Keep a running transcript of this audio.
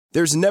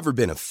There's never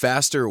been a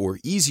faster or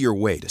easier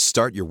way to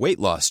start your weight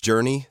loss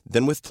journey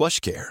than with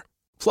PlushCare.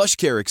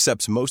 PlushCare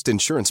accepts most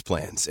insurance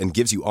plans and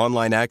gives you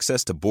online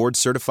access to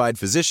board-certified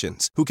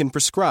physicians who can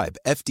prescribe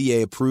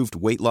FDA-approved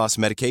weight loss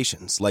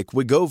medications like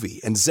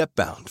Wegovy and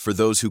Zepbound for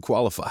those who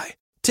qualify.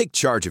 Take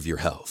charge of your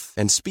health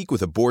and speak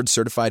with a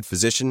board-certified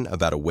physician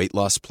about a weight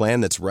loss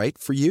plan that's right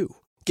for you.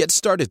 Get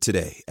started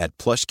today at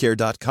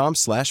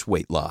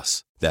plushcare.com/weight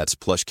loss. That's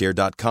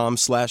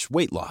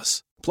plushcare.com/weight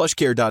loss.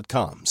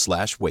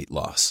 plushcare.com/weight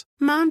loss.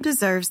 Mom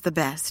deserves the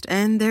best,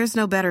 and there's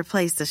no better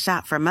place to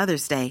shop for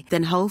Mother's Day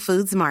than Whole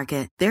Foods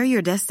Market. They're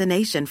your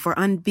destination for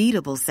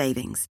unbeatable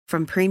savings,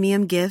 from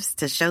premium gifts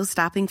to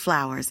show-stopping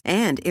flowers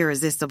and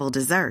irresistible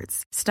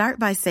desserts. Start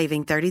by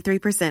saving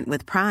 33%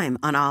 with Prime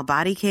on all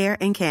body care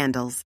and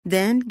candles.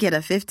 Then get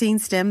a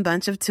 15-stem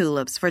bunch of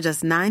tulips for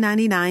just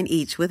 $9.99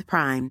 each with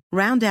Prime.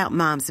 Round out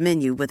Mom's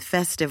menu with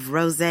festive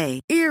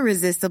rosé,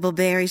 irresistible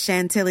berry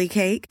chantilly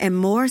cake, and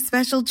more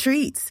special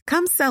treats.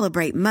 Come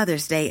celebrate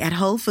Mother's Day at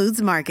Whole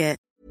Foods Market.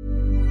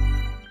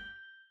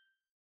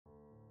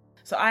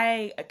 So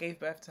I gave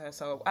birth to her.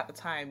 So at the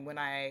time when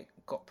I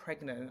got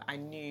pregnant, I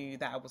knew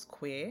that I was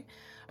queer,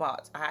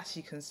 but I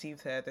actually conceived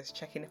her just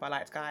checking if I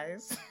liked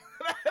guys.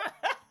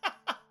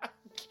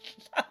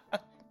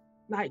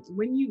 Like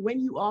when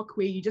you are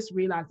queer, you just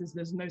realize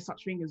there's no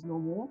such thing as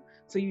normal.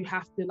 So you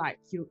have to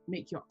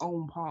make your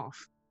own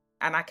path.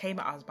 And I came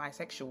out as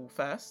bisexual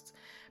first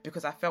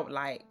because I felt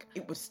like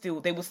they would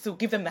still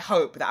give them the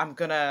hope that I'm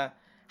gonna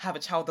have a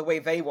child the way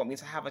they want me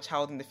to have a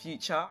child in the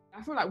future.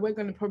 I feel like we're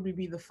going to probably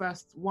be the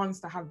first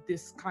ones to have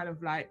this kind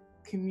of like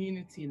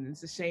community, and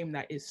it's a shame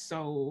that it's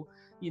so,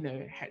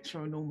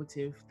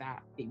 heteronormative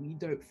that you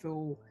don't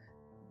feel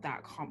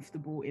that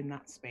comfortable in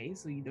that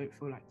space, or you don't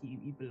feel like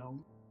you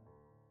belong.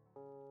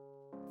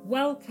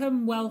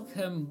 Welcome,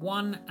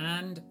 one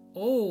and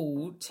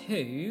all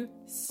to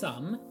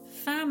Some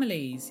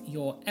Families,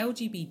 your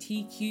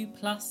LGBTQ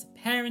plus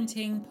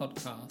parenting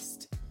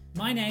podcast.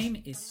 My name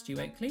is Stu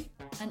Oakley.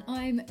 And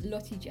I'm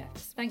Lottie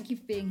Jeffs. Thank you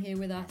for being here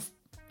with us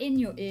in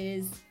your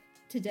ears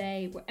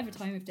today, whatever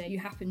time of day you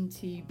happen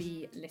to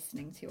be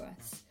listening to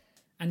us.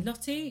 And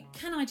Lottie,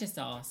 can I just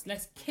ask,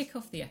 let's kick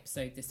off the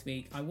episode this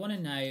week. I want to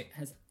know,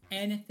 has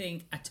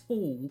anything at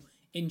all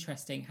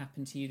interesting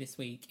happened to you this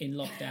week in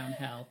lockdown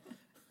hell?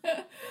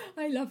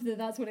 I love that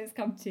that's what it's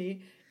come to.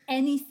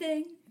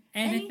 Anything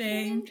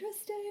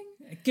interesting?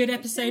 A good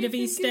episode of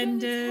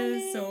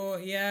EastEnders or,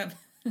 yeah.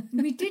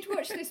 We did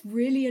watch this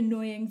really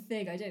annoying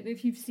thing. I don't know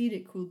if you've seen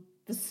it, called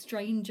The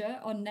Stranger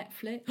on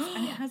Netflix.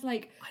 And it has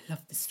I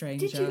love The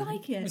Stranger. Did you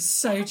like it? It was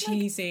so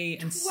cheesy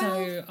and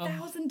so...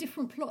 12,000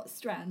 different plot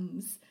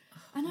strands.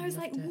 And I was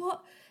like,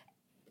 what?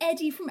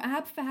 Eddie from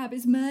Ab Fab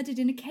is murdered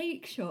in a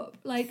cake shop.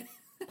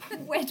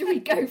 Where do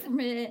we go from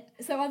here?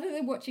 So other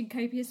than watching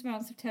copious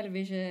amounts of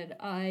television,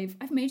 I've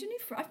made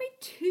I've made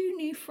 2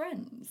 new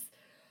friends.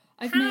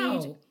 I've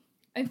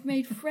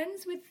made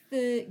friends with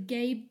the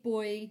gay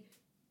boy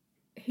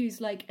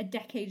who's a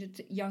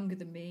decade younger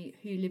than me,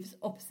 who lives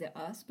opposite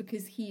us,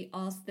 because he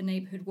asked the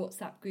neighbourhood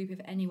WhatsApp group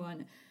if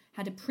anyone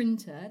had a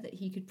printer that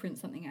he could print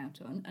something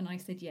out on, and I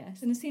said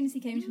yes. And as soon as he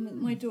came to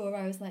my door,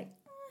 I was like,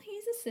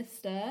 he's a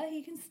sister,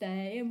 he can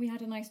stay. And we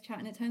had a nice chat,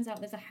 and it turns out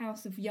there's a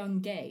house of young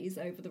gays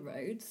over the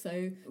road,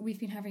 so we've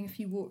been having a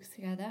few walks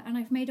together. And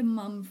I've made a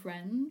mum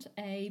friend,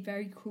 a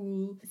very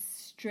cool,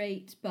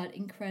 straight but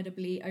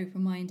incredibly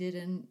open-minded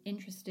and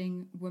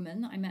interesting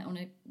woman that I met on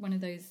one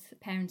of those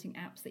parenting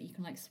apps that you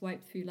can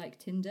swipe through, like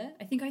Tinder.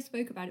 I think I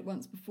spoke about it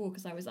once before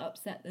because I was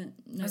upset that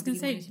nobody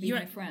wanted to be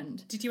my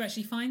friend. Did you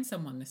actually find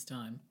someone this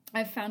time?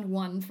 I've found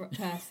one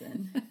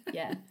person,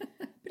 yeah.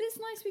 But it's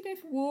nice, we go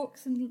for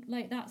walks and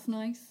that's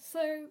nice.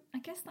 So I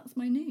guess that's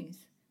my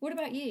news. What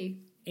about you?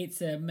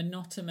 It's a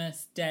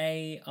monotonous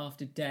day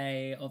after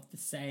day of the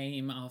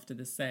same after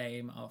the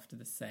same after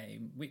the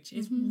same, which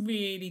is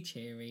really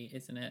cheery,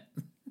 isn't it?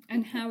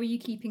 And how are you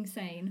keeping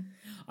sane?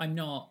 I'm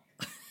not,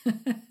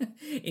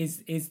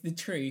 is the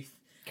truth.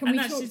 Can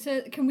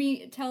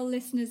we tell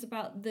listeners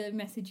about the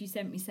message you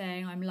sent me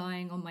saying I'm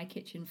lying on my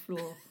kitchen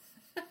floor?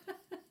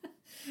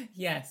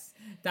 Yes,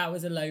 that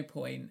was a low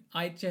point.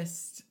 My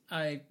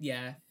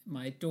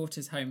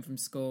daughter's home from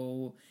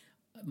school,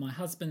 my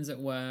husband's at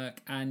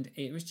work, and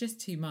it was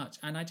just too much.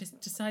 And I just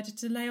decided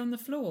to lay on the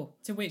floor,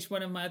 to which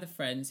one of my other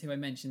friends, who I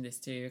mentioned this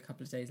to a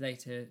couple of days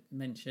later,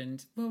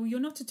 mentioned, well, you're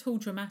not at all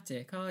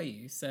dramatic, are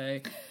you? So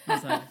I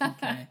was like,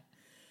 okay.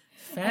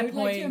 I would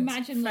like to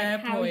imagine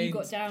how you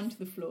got down to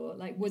the floor.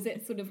 Was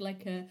it sort of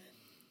like a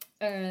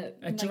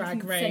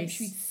drag race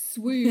century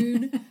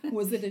swoon?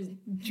 Was it a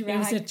drag? It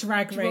was a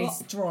drag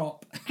race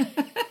drop.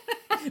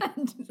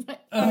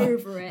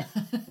 Over it.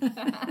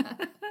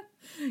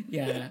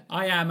 Yeah,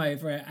 I am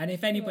over it, and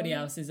if anybody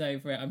else is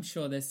over it, I'm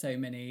sure there's so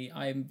many.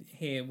 I'm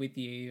here with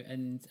you,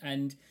 and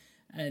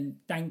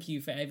thank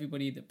you for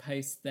everybody that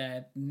posts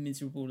their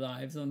miserable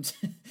lives on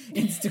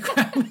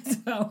Instagram as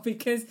well,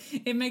 because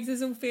it makes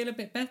us all feel a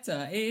bit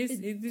better.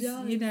 It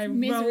does.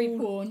 Misery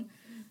porn.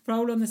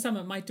 Roll on the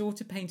summer. My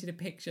daughter painted a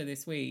picture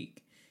this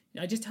week.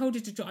 I just told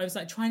her to draw. I was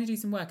trying to do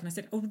some work, and I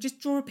said, "Oh, just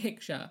draw a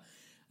picture."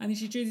 And then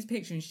she drew this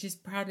picture and she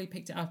just proudly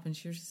picked it up and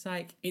she was just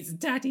like, it's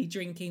Daddy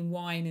drinking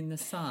wine in the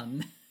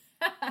sun.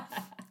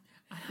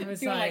 I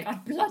was You're like, I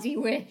bloody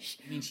wish.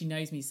 I mean, she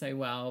knows me so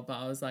well, but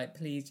I was like,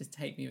 please just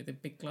take me with a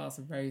big glass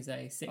of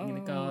rosé sitting in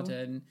the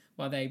garden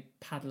while they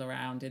paddle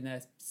around in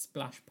their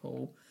splash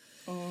pool.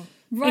 Oh.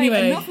 Right,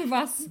 anyway, enough of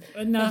us.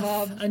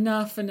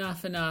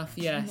 Enough,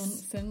 yes.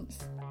 Nonsense.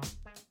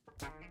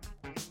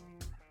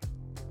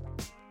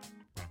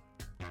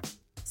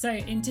 So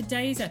in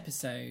today's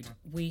episode,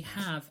 we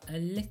have a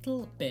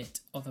little bit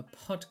of a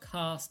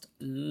podcast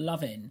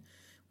loving.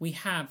 We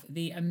have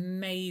the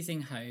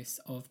amazing hosts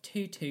of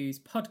Tutu's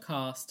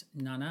podcast,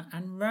 Nana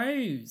and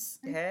Rose.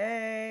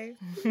 Hey.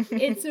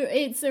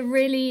 It's a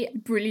really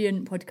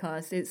brilliant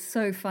podcast. It's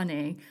so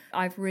funny.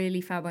 I've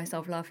really found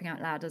myself laughing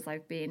out loud as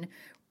I've been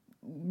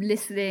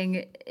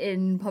listening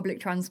in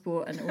public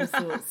transport and all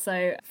sorts.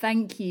 So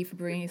thank you for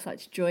bringing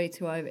such joy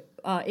to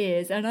our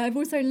ears. And I've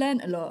also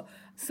learnt a lot.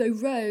 So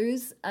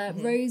Rose,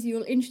 Rose,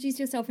 you'll introduce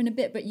yourself in a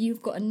bit, but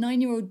you've got a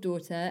 9-year-old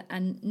daughter,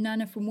 and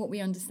Nana, from what we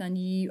understand,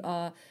 you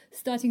are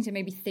starting to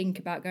maybe think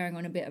about going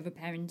on a bit of a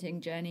parenting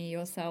journey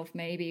yourself,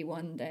 maybe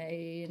one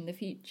day in the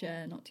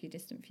future, not too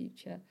distant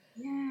future.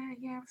 Yeah,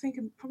 I'm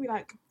thinking probably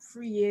like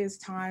 3 years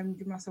time,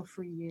 give myself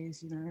 3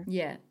 years, you know.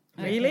 Yeah.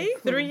 Really? Okay,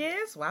 cool. 3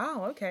 years?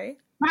 Wow, okay.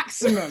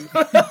 Maximum.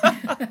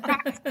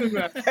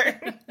 Maximum.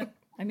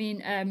 I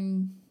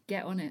mean,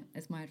 get on it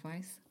is my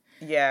advice.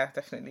 Yeah,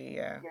 definitely,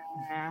 yeah.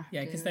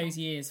 Yeah, because those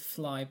years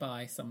fly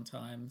by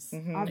sometimes,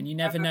 Mm-hmm. and you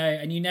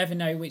never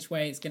know, which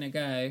way it's going to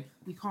go.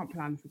 You can't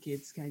plan for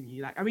kids, can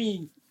you? Like, I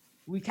mean,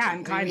 we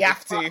can kind We of.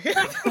 have to.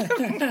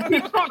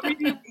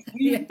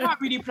 You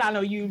can't really plan,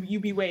 or you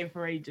be waiting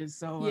for ages.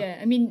 So Yeah,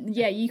 I mean,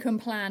 yeah, you can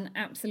plan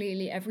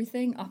absolutely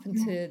everything up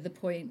until the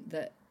point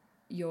that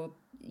you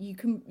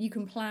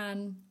can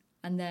plan,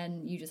 and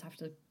then you just have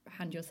to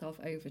hand yourself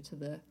over to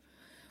the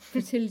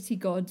fertility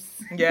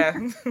gods. Yeah.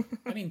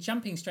 I mean,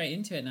 jumping straight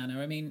into it,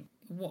 Nana. I mean,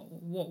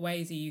 what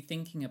ways are you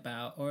thinking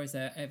about, or is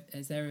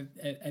there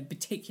a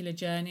particular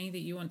journey that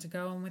you want to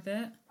go on with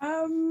it?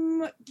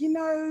 You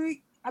know,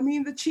 I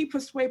mean, the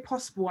cheapest way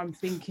possible, I'm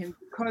thinking,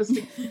 because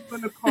it's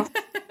going to cost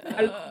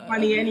a lot of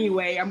money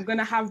anyway. I'm going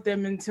to have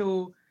them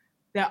until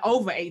they're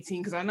over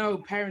 18, because I know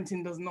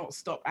parenting does not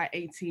stop at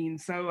 18.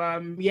 So,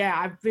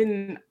 I've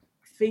been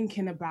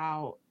thinking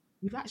about,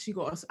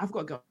 I've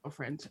got a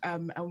girlfriend,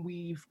 and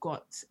we've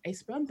got a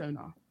sperm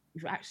donor.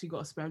 We've actually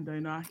got a sperm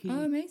donor.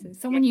 Amazing.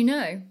 Someone you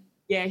know.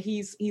 Yeah,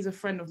 he's a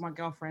friend of my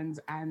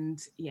girlfriend's,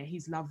 and yeah,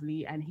 he's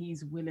lovely, and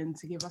he's willing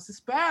to give us a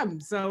sperm.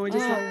 So we're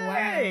just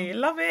Hey,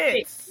 love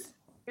it.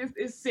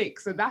 It's sick.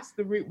 So that's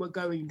the route we're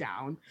going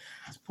down.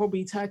 It's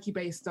probably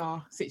turkey-based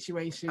star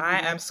situation.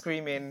 I am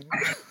screaming.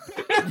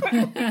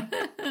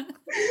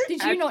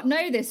 Did you not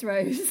know this,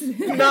 Rose?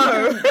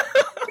 No.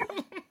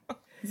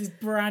 This is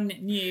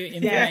brand new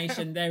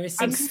information. Yeah. There is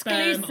some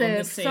sperm on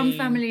the scene. Some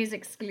families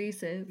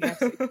exclusive.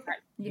 Yes, exactly.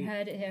 You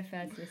heard it here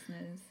first,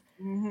 listeners.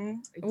 Mm-hmm,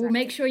 exactly. Well,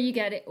 make sure you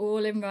get it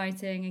all in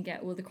writing and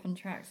get all the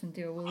contracts and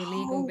do all the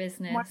legal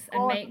business,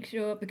 and make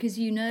sure, because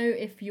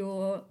if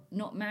you're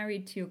not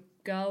married to your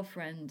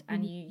girlfriend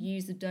and you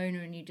use a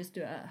donor and you just do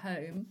it at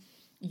home,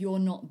 you're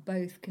not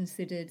both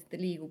considered the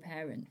legal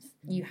parents.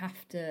 You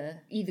have to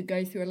either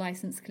go through a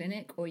licensed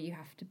clinic or you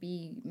have to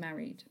be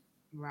married.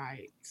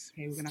 Right.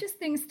 Okay, It's just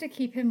things to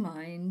keep in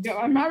mind. Yeah,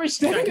 I'm married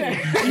to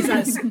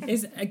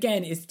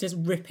It's just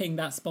ripping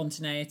that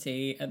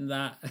spontaneity, and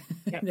that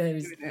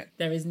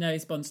there is no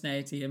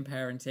spontaneity in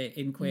parenting,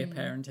 in queer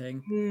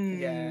parenting.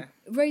 Yeah.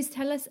 Rose,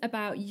 tell us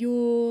about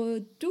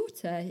your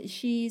daughter.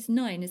 She's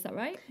 9, is that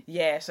right?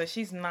 Yeah, so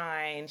she's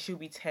 9, she'll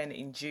be 10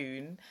 in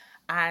June.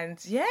 And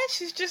yeah,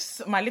 she's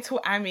just my little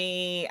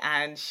Amy,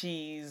 and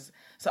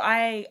so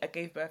I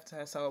gave birth to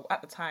her. So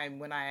at the time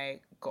when I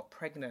got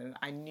pregnant,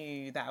 I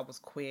knew that I was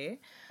queer,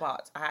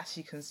 but I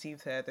actually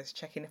conceived her just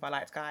checking if I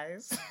liked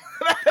guys.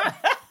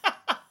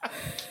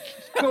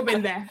 I've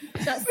been there.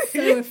 That's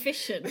so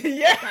efficient.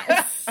 Yeah.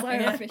 That is so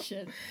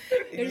efficient.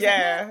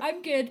 Yeah. Like,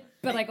 I'm good,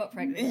 but I got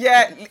pregnant.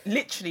 Yeah,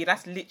 literally,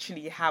 that's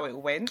literally how it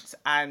went.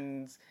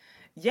 And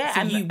yeah.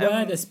 So and you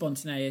were the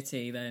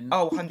spontaneity then?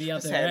 Oh, 100%. The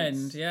other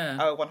end, yeah.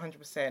 Oh,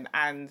 100%.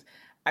 And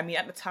I mean,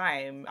 at the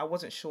time, I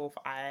wasn't sure if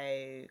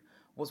I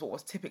was what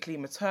was typically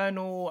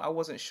maternal. I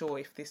wasn't sure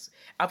if this...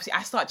 Obviously,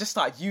 I just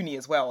started uni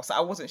as well, so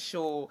I wasn't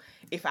sure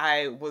if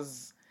I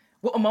was...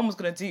 what my mum was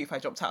going to do if I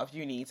dropped out of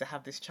uni to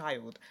have this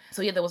child.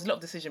 So yeah, there was a lot of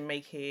decision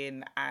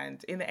making,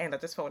 and in the end I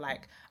just felt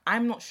like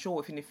I'm not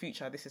sure if in the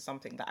future this is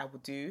something that I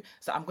would do,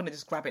 so I'm going to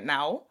just grab it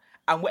now,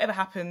 and whatever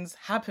happens,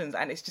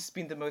 and it's just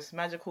been the most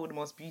magical, the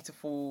most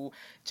beautiful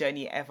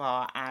journey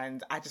ever,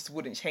 and I just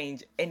wouldn't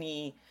change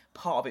any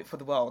part of it for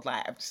the world.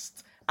 Like,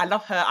 I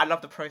love her, I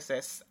love the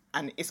process,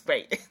 and it's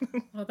great.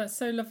 Oh, that's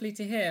so lovely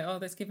to hear. Oh,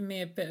 that's given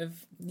me a bit of,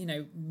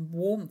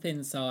 warmth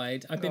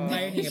inside. I've been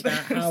moaning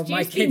about how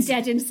my kids... been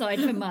dead inside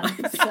for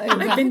months, so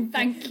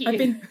thank you. I've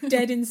been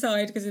dead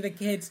inside because of the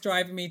kids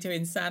driving me to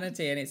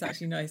insanity, and it's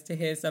actually nice to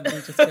hear somebody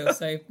just feel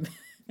so,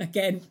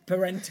 again,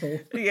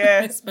 parental.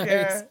 Yeah, I suppose.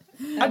 yeah.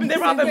 I mean,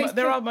 there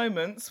are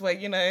moments where,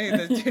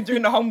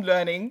 during the home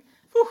learning,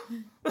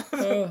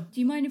 Oh. Do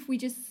you mind if we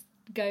just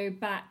go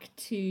back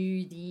to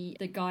the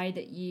guy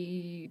that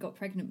you got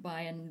pregnant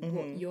by and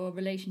what your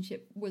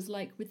relationship was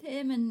like with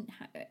him, and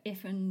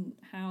if and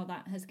how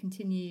that has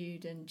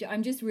continued? And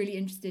I'm just really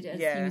interested, as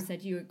you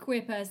said, you're a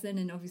queer person,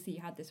 and obviously you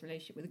had this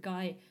relationship with a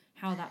guy,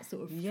 how that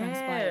sort of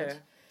transpired.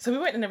 So we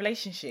weren't in a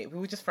relationship. We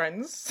were just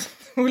friends.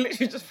 We were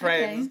literally just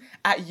friends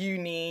at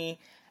uni,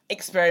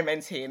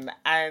 experimenting.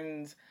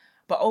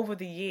 But over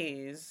the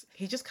years,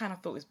 he just kind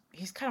of thought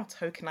he's kind of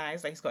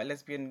tokenized, like he's got a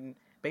lesbian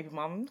baby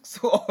mum,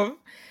 sort of.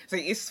 So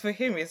it's for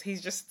him,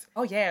 he's just,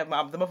 oh yeah, the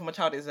mother of my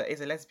child is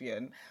a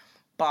lesbian.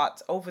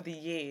 But over the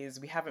years,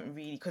 we haven't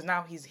really, because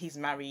now he's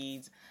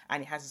married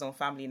and he has his own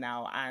family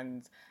now,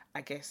 and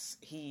I guess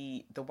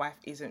the wife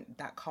isn't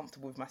that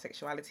comfortable with my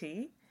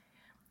sexuality,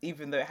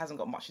 even though it hasn't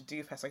got much to do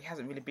with her, so he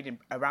hasn't really been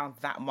around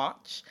that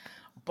much.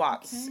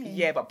 But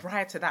but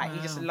prior to that, he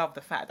just loved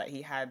the fact that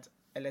he had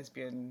a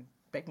lesbian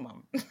baby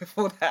mum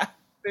before that.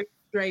 It's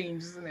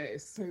strange, isn't it?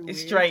 It's so weird.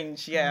 It's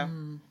strange, yeah.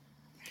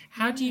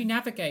 How do you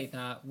navigate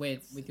that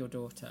with your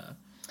daughter?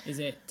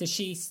 Does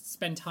she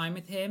spend time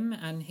with him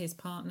and his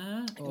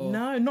partner? Or?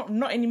 No,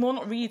 not anymore,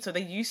 not really. So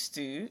they used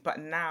to, but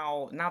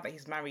now that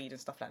he's married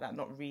and stuff like that,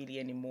 not really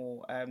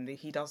anymore.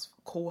 He does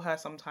call her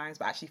sometimes,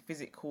 but actually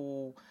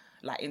physical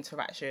like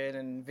interaction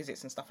and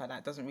visits and stuff like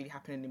that doesn't really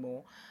happen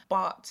anymore.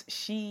 But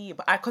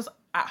because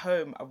at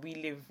home we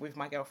live with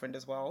my girlfriend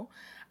as well,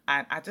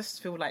 and I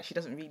just feel like she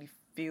doesn't really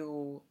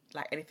feel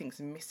like anything's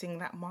missing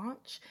that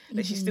much.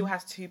 That she still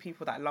has two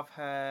people that love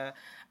her,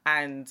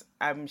 and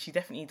she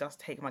definitely does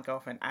take my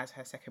girlfriend as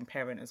her second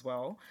parent as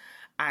well.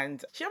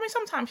 And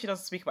sometimes she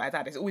doesn't speak about her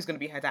dad. It's always going to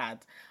be her dad,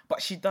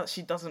 but she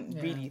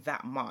doesn't really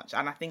that much.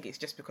 And I think it's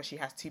just because she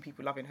has two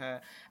people loving her.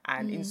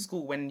 And in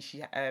school, when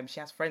she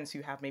has friends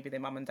who have maybe their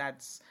mum and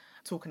dads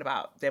talking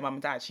about their mum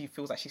and dad, she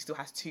feels like she still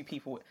has two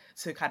people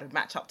to kind of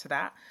match up to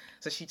that.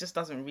 So she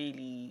hasn't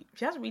really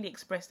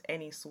expressed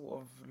any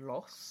sort of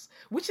loss,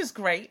 which is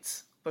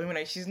great.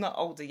 But she's not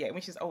older yet.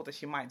 When she's older,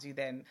 she might do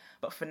then.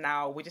 But for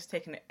now, we're just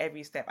taking it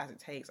every step as it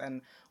takes.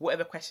 And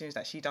whatever questions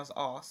that she does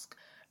ask,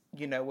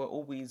 we're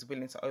always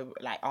willing to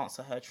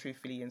answer her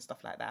truthfully and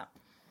stuff like that.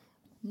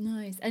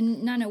 Nice.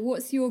 And Nana,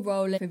 what's your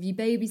role? Have you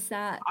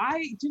babysat?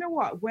 Do you know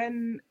what?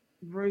 When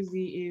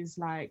Rosie is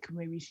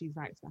maybe she's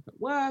stuck at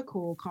work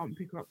or can't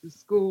pick her up to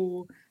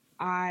school,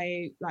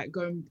 I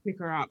go and pick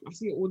her up. I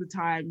see it all the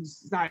time.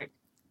 It's like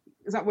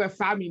we're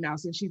family now.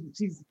 So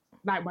she's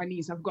like my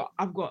niece. I've got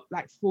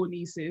 4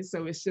 nieces,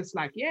 so it's just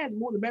the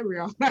more the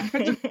merrier.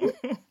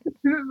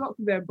 Lots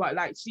of them, but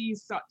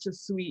she's such a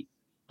sweet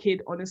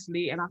kid,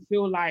 honestly, and I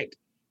feel I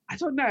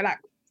don't know,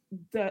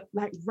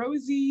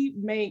 Rosie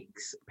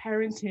makes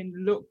parenting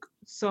look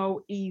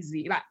so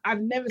easy. I've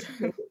never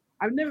seen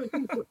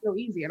it look so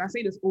easy, and I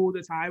say this all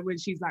the time when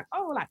she's what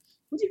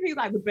do you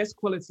think is the best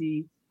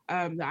quality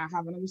that I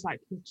have? And I'm just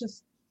you're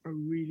just a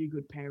really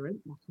good parent,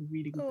 a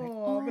really good parent.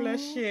 Oh,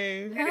 bless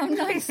you. How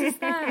nice is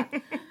that?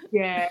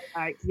 Yeah,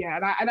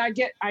 and I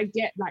get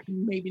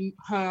maybe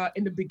her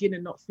in the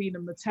beginning not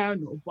feeling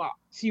maternal, but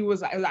she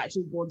was she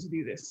was born to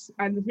do this.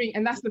 And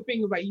that's the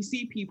thing about, you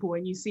see people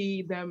and you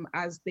see them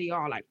as they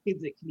are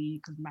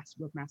physically, because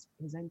we're mass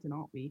presenting,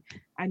 aren't we?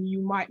 And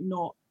you might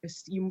not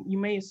assume, you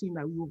may assume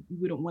that we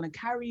wouldn't want to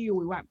carry, or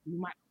we might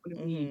want to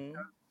be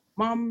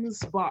mums,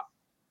 but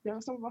there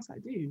are some of us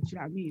that do. Do you know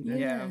what I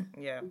mean?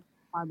 Yeah.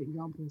 Prime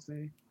example, so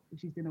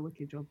she's doing a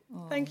wicked job.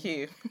 Thank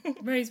you.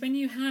 Rose, when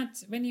you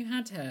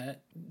had her,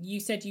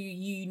 you said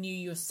you knew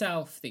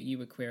yourself that you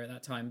were queer at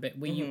that time, but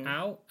were you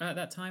out at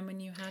that time when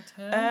you had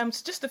her?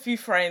 So just a few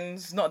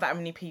friends, not that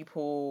many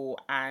people,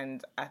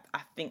 and I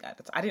think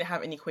I didn't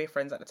have any queer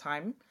friends at the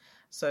time,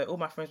 so all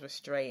my friends were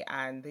straight,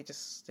 and they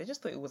just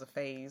thought it was a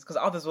phase, because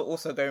others were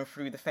also going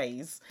through the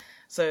phase.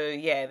 So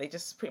yeah, they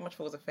just pretty much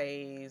thought it was a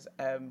phase,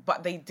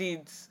 but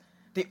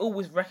they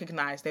always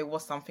recognised there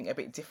was something a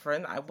bit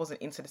different. I wasn't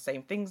into the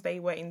same things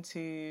they were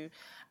into.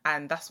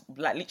 And that's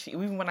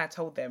literally, even when I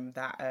told them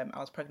that I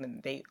was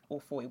pregnant, they all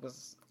thought it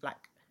was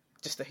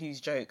just a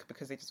huge joke,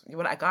 because you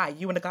want a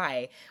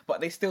guy.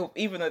 But they still,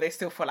 even though they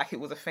still felt like it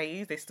was a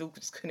phase, they still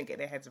just couldn't get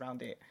their heads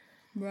around it.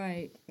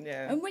 Right.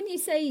 Yeah. And when you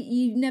say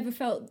you never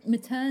felt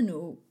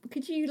maternal,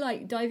 could you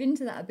like dive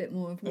into that a bit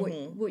more of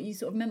what you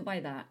sort of meant by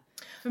that?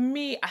 For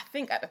me, I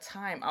think at the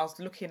time I was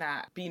looking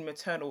at being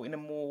maternal in a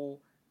more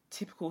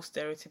typical,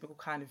 stereotypical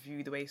kind of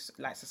view, the way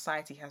like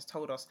society has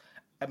told us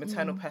a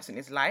maternal person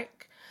is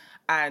like.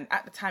 And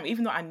at the time,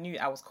 even though I knew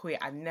I was queer,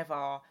 I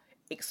never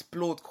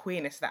explored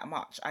queerness that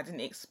much. I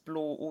didn't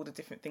explore all the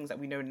different things that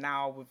we know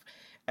now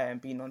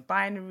with being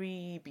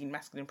non-binary, being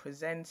masculine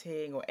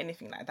presenting, or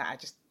anything like that. I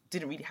just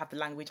didn't really have the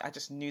language. I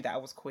just knew that I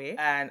was queer.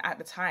 And at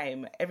the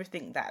time,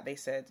 everything that they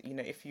said, you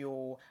know, if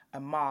you're a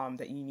mom,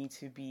 that you need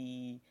to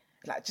be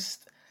like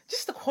just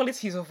the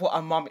qualities of what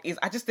a mom is.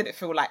 I just didn't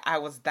feel like I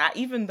was that,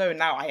 even though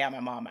now I am a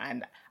mom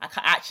and I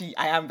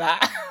am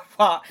that.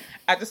 But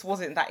I just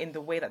wasn't that in the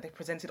way that they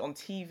presented on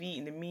TV,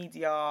 in the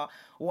media,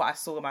 what I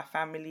saw in my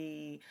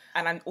family.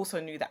 And I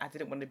also knew that I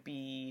didn't want to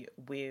be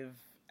with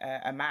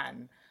a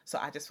man. So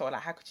I just felt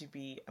like, how could you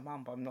be a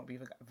mum but not be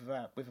with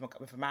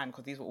a man?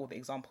 Because these were all the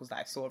examples that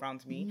I saw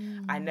around me.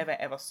 I never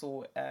ever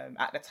saw,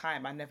 at the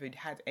time, I never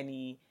had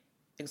any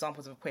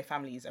examples of queer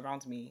families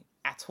around me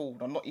at all,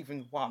 or not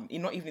even one,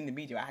 not even in the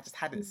media. I just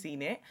hadn't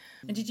seen it.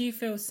 And did you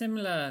feel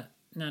similar,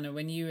 Nana,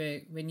 when you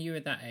were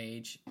that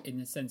age, in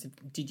the sense of,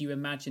 did you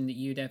imagine that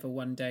you'd ever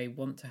one day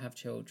want to have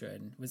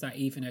children? Was that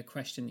even a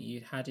question that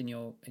you had in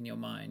your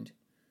mind?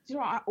 You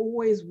know, I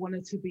always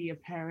wanted to be a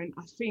parent.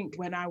 I think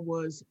when I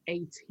was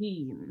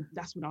 18,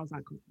 that's when I was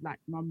like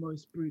my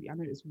most broody. I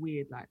know it's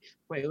weird,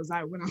 but it was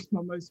like when I was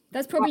my most.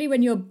 That's probably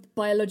when your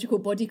biological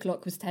body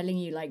clock was telling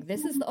you, like,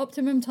 this is the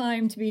optimum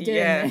time to be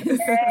doing this.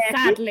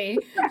 Sadly,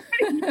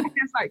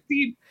 it's like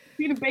seeing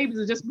the babies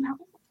and just be like,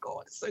 oh my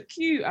god, it's so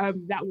cute.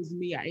 That was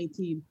me at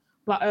 18.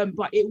 But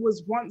it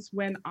was once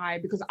when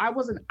because I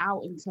wasn't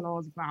out until I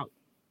was about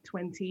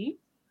 20.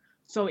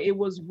 So it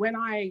was when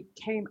I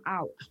came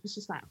out, I was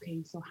just like,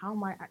 okay, so how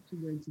am I actually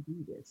going to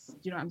do this? Do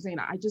you know what I'm saying?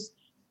 I just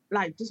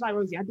like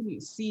Rosie, I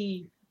didn't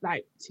see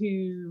like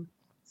two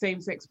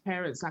same-sex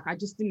parents. Like I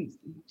just didn't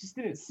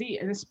see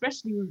it. And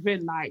especially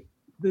within like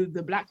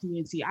the Black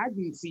community, I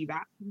didn't see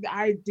that.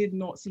 I did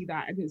not see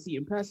that. I didn't see it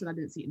in person. I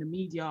didn't see it in the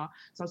media.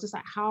 So I was just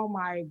like, how am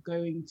I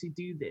going to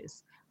do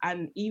this?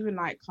 And even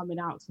like coming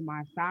out to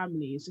my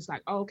family, it's just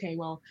like, oh, okay,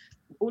 well,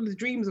 all the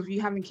dreams of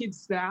you having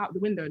kids, they're out the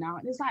window now.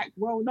 And it's like,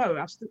 well, no,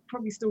 I've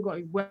probably still got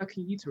a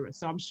working uterus.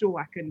 So I'm sure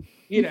I can,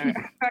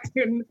 I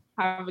can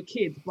have a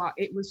kid. But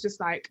it was just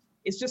like,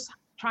 it's just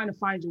trying to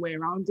find your way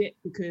around it,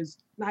 because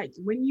like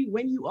when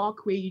you are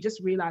queer, you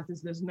just realize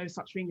there's no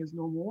such thing as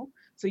normal.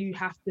 So you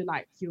have to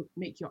like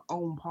make your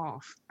own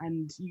path,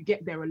 and you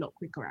get there a lot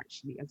quicker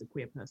actually as a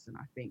queer person,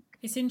 I think.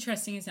 It's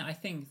interesting, isn't it? I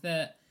think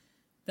that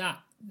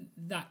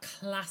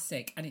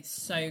classic, and it's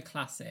so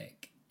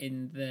classic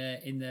in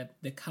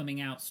the coming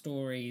out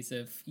stories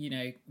of,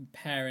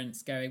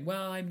 parents going,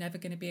 well, I'm never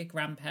going to be a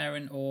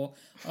grandparent, or,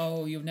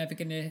 oh, you're never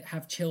going to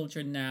have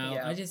children now.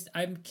 Yeah.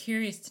 I'm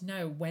curious to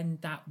know when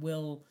that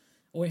will,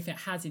 or if it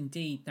has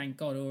indeed, thank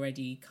God,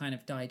 already kind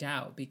of died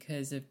out,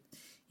 because of,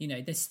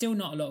 there's still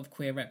not a lot of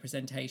queer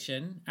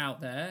representation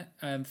out there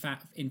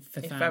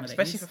for families.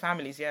 Especially for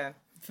families, yeah.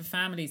 For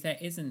families, there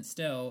isn't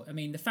still. I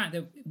mean, the fact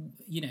that,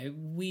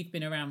 we've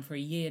been around for a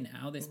year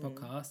now, this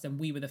podcast, and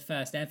we were the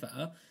first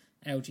ever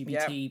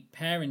LGBT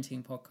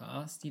parenting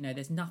podcast.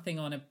 There's nothing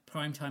on a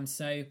primetime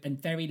soap,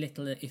 and very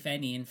little, if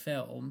any, in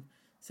film.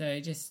 So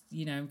just,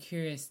 I'm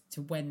curious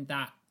to when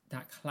that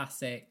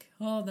classic,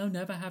 oh, they'll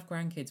never have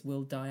grandkids,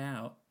 will die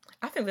out.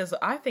 I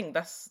think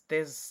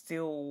there's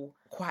still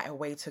quite a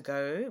way to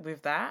go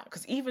with that,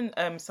 because even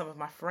some of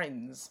my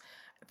friends,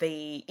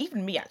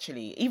 even me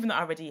actually, even though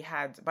I already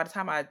had, by the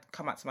time I'd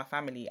come out to my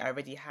family, I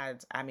already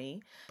had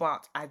Amy,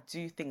 but I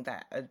do think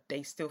that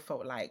they still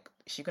felt like,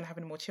 is she gonna have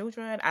any more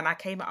children? And I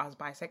came out as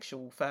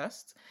bisexual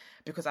first,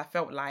 because I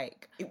felt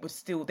like they would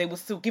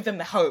still give them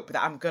the hope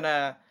that I'm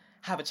gonna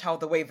have a child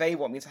the way they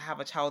want me to have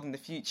a child in the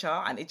future.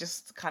 And it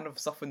just kind of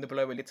softened the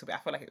blow a little bit. I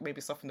feel like it maybe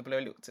softened the blow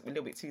a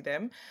little bit to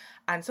them.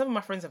 And some of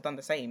my friends have done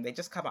the same. They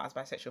just come out as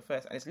bisexual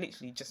first, and it's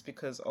literally just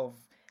because of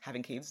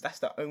having kids. That's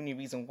the only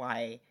reason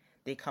why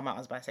they come out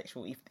as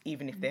bisexual,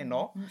 even if they're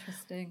not.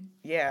 Interesting.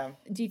 Yeah.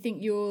 Do you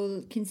think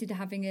you'll consider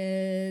having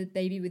a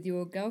baby with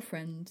your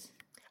girlfriend?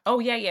 Oh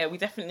yeah. We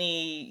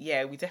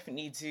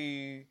definitely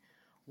do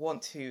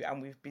want to,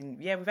 and we've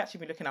actually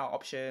been looking at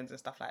options and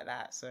stuff like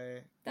that. So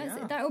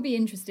that will be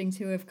interesting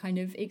to have kind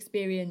of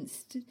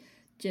experienced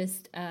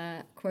just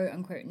quote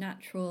unquote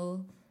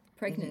natural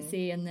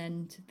pregnancy, and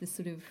then to the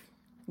sort of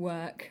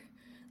work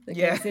that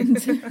goes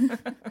into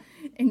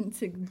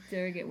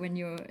doing it when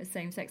you're a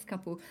same-sex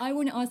couple. I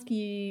want to ask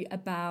you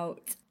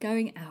about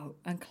going out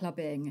and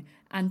clubbing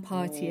and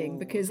partying. Ooh.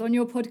 Because on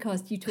your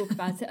podcast you talk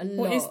about it a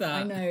lot. What is that?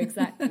 I know,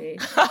 exactly.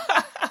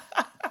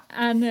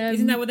 And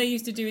isn't that what they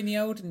used to do in the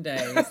olden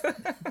days?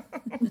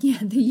 Yeah,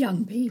 the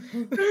young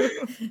people.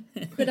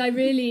 But I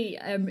really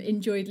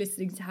enjoyed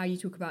listening to how you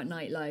talk about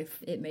nightlife.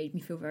 It made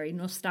me feel very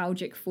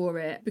nostalgic for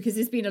it, because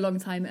it's been a long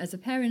time as a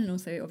parent, and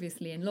also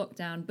obviously in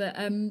lockdown. But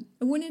I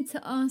wanted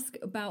to ask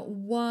about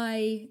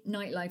why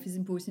nightlife is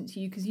important to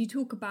you, because you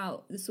talk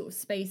about the sort of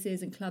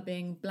spaces and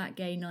clubbing, black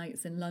gay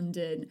nights in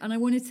London. And I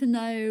wanted to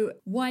know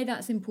why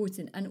that's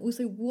important, and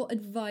also what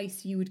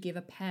advice you would give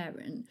a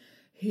parent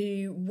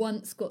who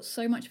once got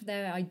so much of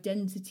their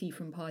identity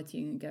from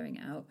partying and going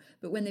out,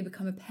 but when they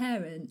become a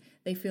parent,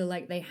 they feel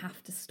like they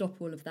have to stop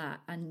all of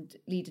that and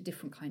lead a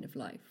different kind of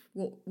life.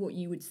 What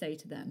you would say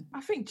to them? I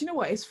think, do you know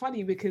what? It's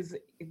funny because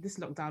in this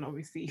lockdown,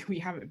 obviously, we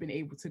haven't been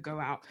able to go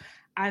out,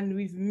 and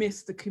we've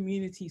missed the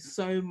community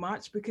so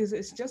much, because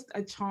it's just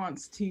a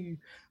chance to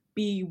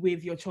be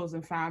with your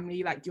chosen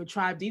family, like your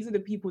tribe. These are the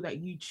people that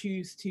you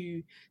choose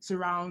to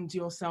surround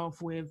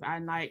yourself with,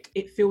 and like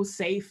it feels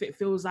safe, it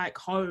feels like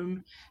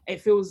home,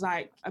 it feels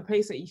like a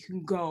place that you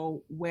can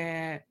go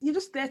where you're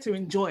just there to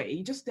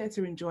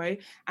enjoy.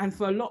 And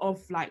for a lot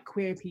of like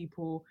queer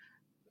people,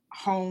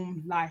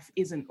 home life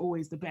isn't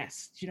always the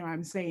best, you know what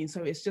I'm saying?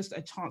 So it's just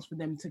a chance for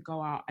them to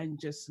go out and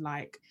just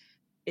like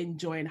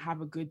enjoy and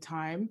have a good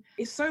time.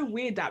 It's so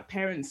weird that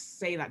parents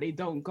say that they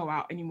don't go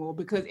out anymore,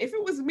 because if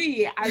it was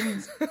me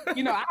and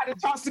I had a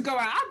chance to go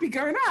out, I'd be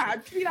going out.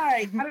 I'd be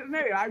like, I don't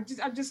know, I'd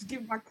just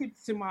give my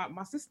kids to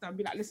my sister and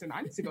be like, listen,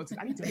 I need to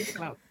hit the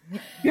club.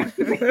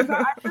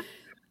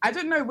 I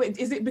don't know.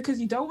 Is it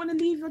because you don't want to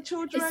leave your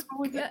children?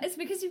 It's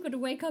because you've got to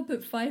wake up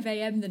at 5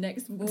 a.m. the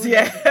next morning.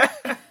 Yeah.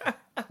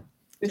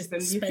 Listen,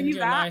 you see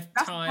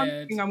that's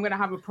one thing I'm going to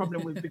have a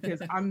problem with,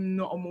 because I'm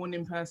not a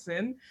morning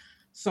person.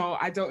 So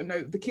I don't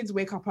know. The kids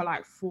wake up at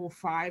like 4,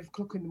 5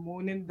 o'clock in the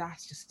morning.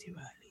 That's just too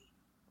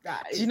early.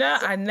 Do you know,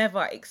 I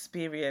never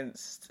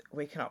experienced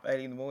waking up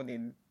early in the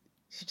morning.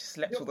 She just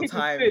slept all the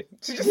time.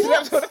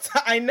 Slept all the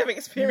time. I never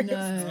experienced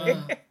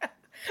it.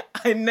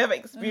 I never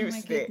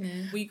experienced it.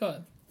 We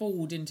got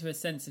fooled into a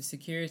sense of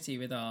security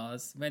with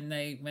ours when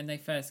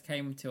they first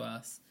came to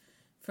us.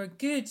 For a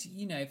good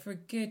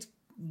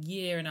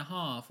year and a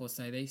half or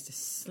so, they used to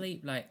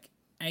sleep like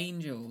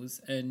angels,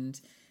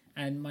 and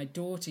my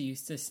daughter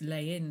used to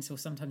lay in till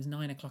sometimes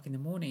 9 o'clock in the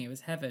morning. It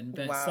was heaven.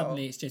 But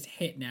suddenly it's just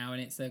hit now,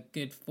 and it's a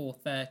good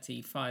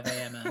 4:30, 5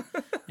 a.m.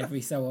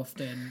 every so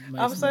often.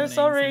 I'm so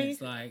sorry.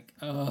 It's like,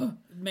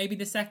 maybe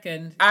the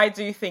second. I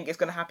do think it's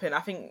going to happen. I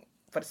think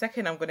for the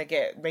second, I'm going to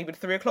get maybe the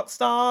 3 o'clock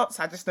starts.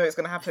 I just know it's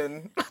going to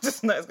happen.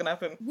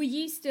 Were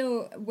you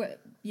still,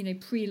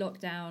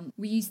 pre-lockdown,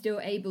 were you still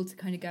able to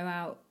kind of go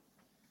out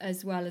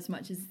as well as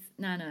much as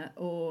Nana,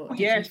 or did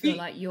you feel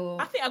like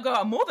you're... I think I go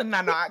out more than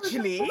Nana,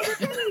 actually.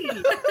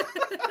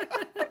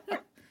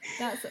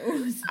 That's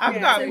awesome.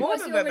 So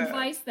what's your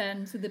advice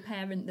then to the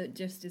parent that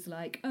just is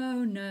like,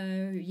 oh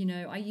no,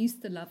 I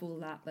used to love all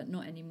that, but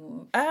not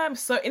anymore?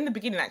 So in the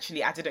beginning,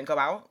 actually, I didn't go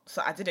out.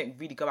 So I didn't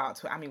really go out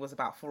till Amy was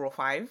about 4 or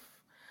 5.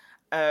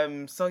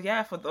 So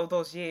yeah, for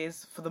those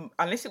years,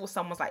 unless it was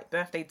someone's like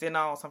birthday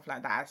dinner or something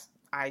like that,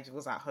 I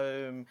was at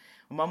home.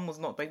 Mum was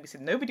not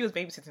babysitting. Nobody was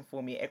babysitting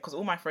for me, because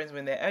all my friends were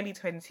in their early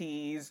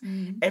 20s.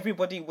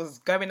 Everybody was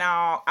going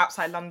out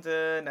outside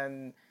London,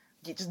 and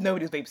just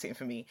nobody was babysitting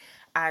for me.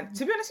 And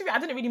to be honest with you, I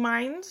didn't really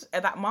mind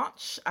that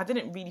much. I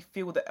didn't really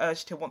feel the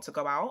urge to want to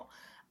go out.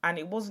 And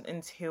it wasn't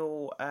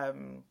until, I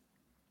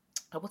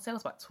would say I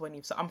was about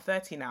 20. So I'm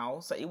 30 now.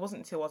 So it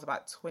wasn't until I was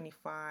about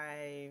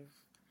 24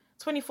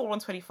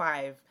 and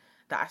 25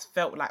 that I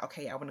felt like,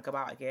 okay, I want to go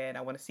out again.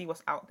 I want to see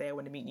what's out there. I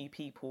want to meet new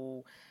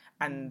people.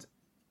 And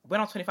when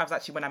I was 25 was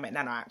actually when I met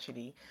Nana,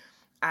 actually.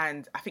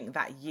 And I think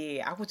that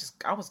year I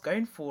was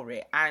going for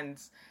it. And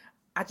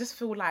I just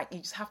feel like you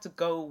just have to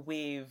go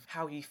with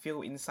how you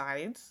feel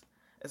inside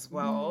as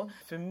well.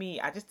 For me,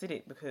 I just did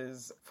it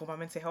because for my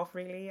mental health,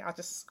 really. I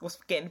just was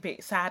getting a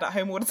bit sad at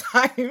home all the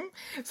time.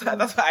 So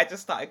that's why I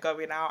just started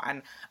going out.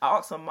 And I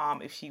asked my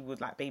mum if she would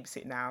like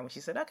babysit now. And she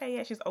said, okay,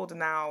 yeah, she's older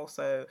now,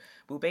 so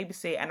we'll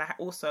babysit. And I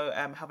also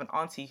have an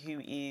auntie who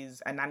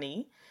is a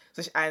nanny.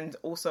 And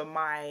also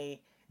my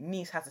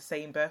niece has the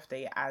same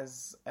birthday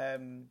as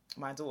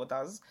my daughter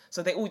does,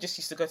 so they all just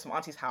used to go to my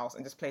auntie's house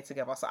and just play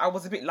together. So I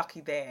was a bit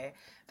lucky there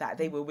that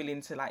they were willing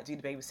to like do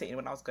the babysitting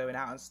when I was going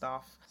out and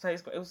stuff. So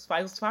it was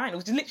fine. It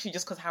was literally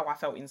just because how I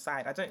felt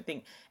inside. I don't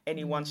think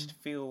anyone should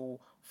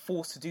feel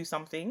forced to do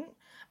something,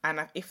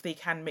 and if they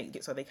can make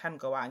it so they can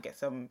go out and get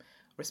some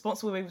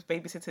responsible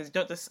babysitters.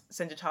 Don't just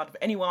send your child with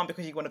anyone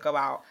because you want to go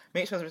out.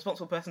 Make sure it's a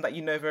responsible person that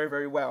you know very,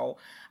 very well.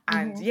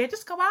 And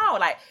just go out.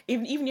 Like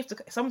even if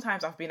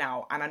sometimes I've been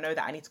out and I know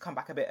that I need to come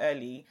back a bit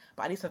early,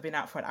 but at least I've been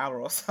out for an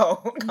hour or so.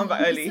 Come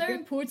back early. It's so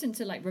important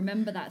to like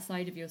remember that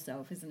side of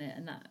yourself, isn't it?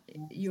 And that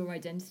your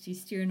identity.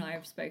 Stu and I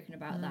have spoken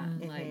about that.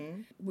 And like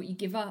what you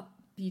give up,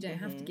 you don't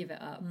have to give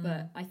it up.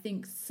 But I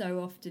think so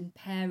often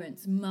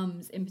parents,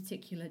 mums in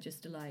particular,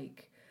 just are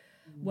like,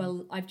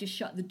 well, I've just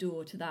shut the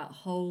door to that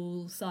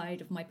whole side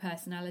of my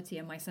personality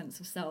and my sense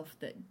of self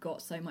that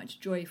got so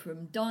much joy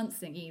from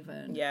dancing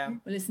even,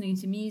 or listening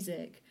to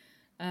music.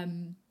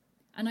 And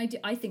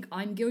I think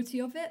I'm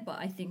guilty of it, but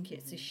I think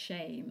it's a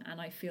shame.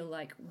 And I feel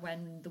like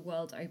when the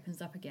world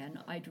opens up again,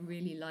 I'd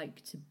really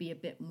like to be a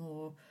bit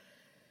more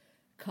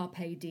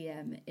carpe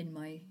diem in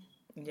my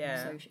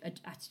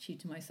attitude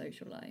to my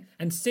social life.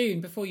 And soon,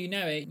 before you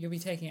know it, you'll be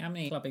taking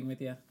Amni clubbing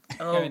with you.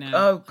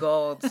 Oh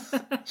God.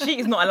 She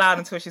is not allowed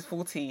until she's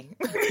 40.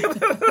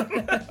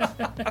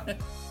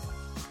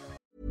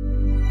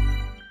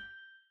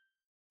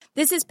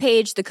 This is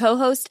Paige, the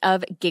co-host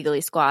of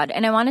Giggly Squad,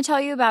 and I want to tell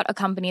you about a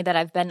company that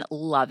I've been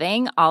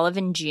loving, Olive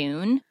 &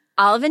 June.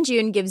 Olive &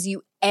 June gives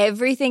you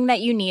everything that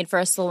you need for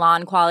a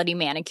salon-quality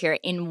manicure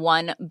in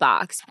one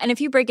box. And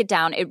if you break it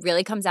down, it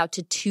really comes out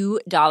to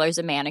 $2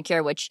 a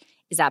manicure, which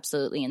is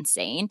absolutely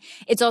insane.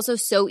 It's also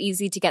so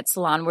easy to get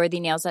salon-worthy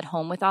nails at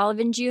home with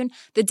Olive & June.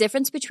 The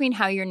difference between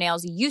how your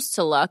nails used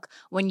to look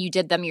when you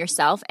did them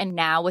yourself and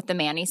now with the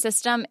Mani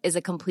system is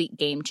a complete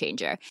game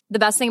changer. The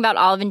best thing about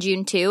Olive &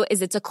 June, too,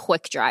 is it's a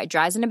quick dry.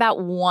 Dries in about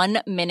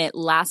 1 minute,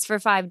 lasts for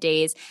 5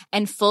 days,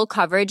 and full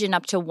coverage in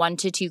up to 1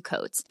 to 2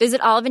 coats.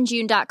 Visit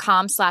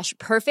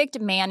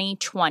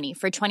oliveandjune.com/perfectmani20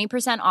 for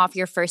 20% off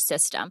your first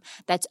system.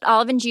 That's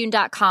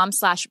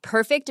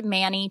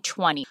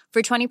oliveandjune.com/perfectmani20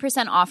 for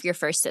 20% off your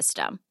first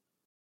system.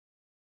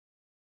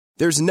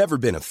 There's never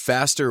been a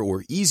faster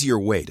or easier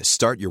way to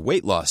start your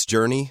weight loss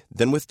journey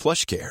than with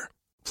PlushCare.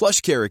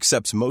 PlushCare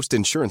accepts most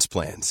insurance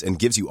plans and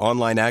gives you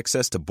online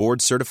access to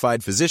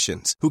board-certified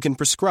physicians who can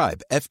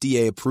prescribe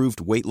FDA-approved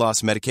weight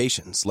loss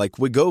medications like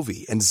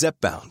Wegovy and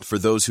Zepbound for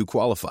those who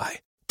qualify.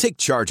 Take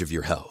charge of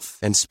your health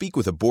and speak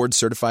with a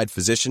board-certified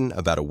physician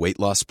about a weight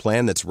loss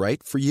plan that's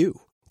right for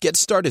you. Get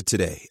started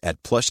today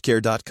at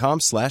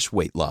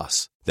plushcare.com/weight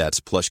loss. That's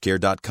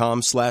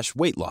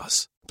plushcare.com/weight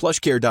loss.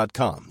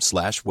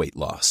 plushcare.com/weight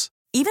loss.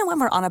 Even when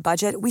we're on a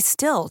budget, we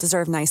still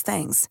deserve nice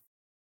things.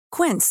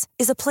 Quince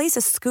is a place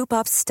to scoop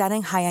up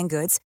stunning high-end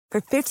goods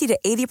for 50 to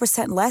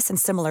 80% less than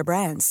similar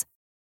brands.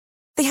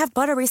 They have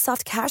buttery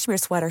soft cashmere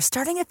sweaters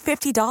starting at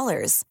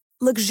 $50,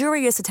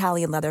 luxurious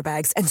Italian leather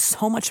bags, and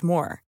so much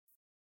more.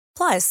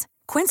 Plus,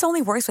 Quince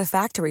only works with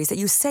factories that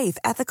use safe,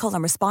 ethical,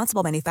 and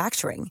responsible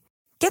manufacturing.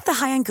 Get the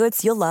high-end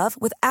goods you'll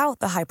love without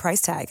the high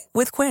price tag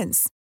with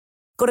Quince.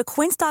 Go to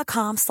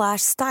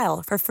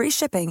quince.com/style for free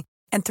shipping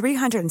and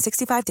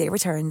 365-day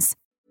returns.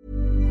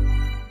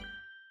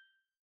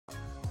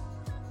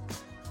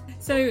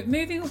 So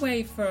moving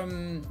away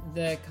from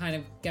the kind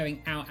of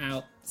going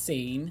out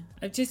scene,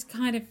 I just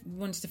kind of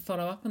wanted to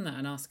follow up on that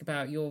and ask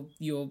about your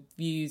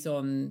views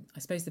on, I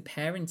suppose, the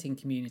parenting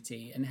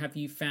community, and have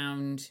you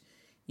found,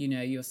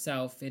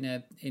 yourself in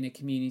a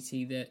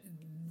community that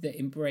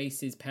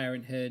embraces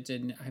parenthood,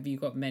 and have you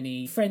got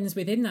many friends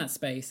within that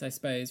space, I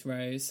suppose,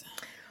 Rose?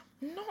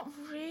 Not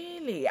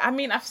really. I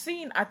mean, I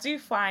do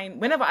find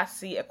whenever I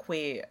see a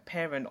queer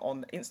parent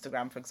on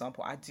Instagram, for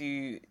example, I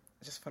do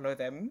just follow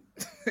them.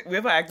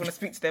 Whether I want to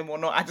speak to them or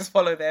not, I just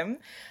follow them.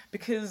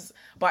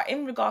 But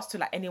in regards to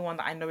like anyone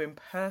that I know in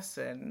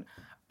person,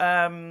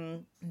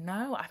 no,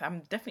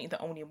 I'm definitely the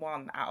only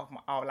one out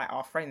of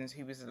our friends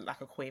who was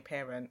like a queer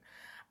parent.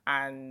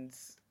 And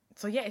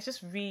so yeah, it's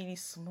just really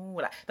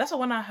small. Like, that's why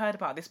when I heard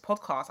about this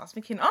podcast, I was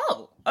thinking,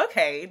 oh,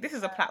 okay, this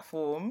is a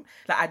platform.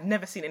 Like, I'd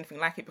never seen anything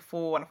like it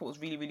before, and I thought it was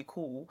really, really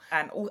cool.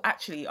 And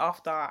actually,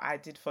 after I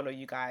did follow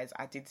you guys,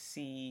 I did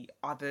see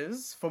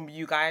others from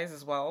you guys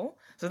as well.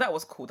 So that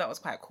was cool. That was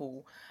quite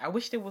cool. I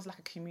wish there was like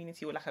a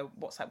community or like a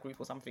WhatsApp group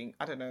or something.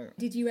 I don't know.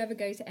 Did you ever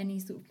go to any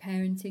sort of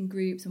parenting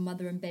groups or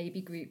mother and baby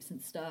groups and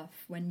stuff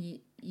when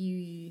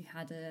you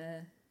had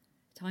a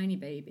tiny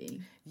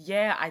baby?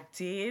 Yeah, I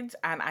did,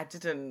 and I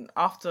didn't.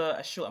 After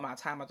a short amount of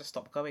time, I just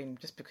stopped going,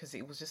 just because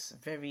it was just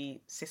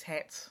very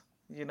cishet,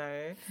 It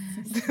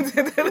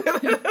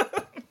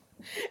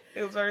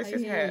was very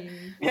cishet.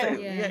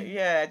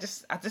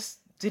 I just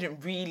didn't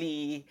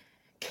really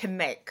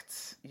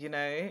connect,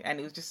 and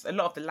it was just a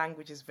lot of the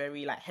language is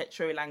very like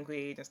hetero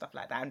language and stuff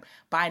like that. And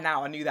by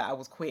now, I knew that I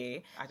was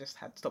queer. I just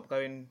had to stop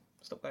going.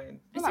 It's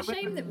a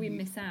shame that we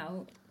miss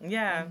out.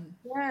 Yeah.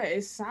 Yeah,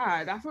 it's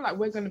sad. I feel like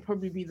we're going to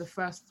probably be the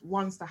first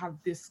ones to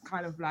have this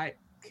kind of like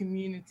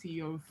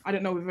community of, I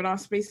don't know, within our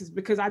spaces,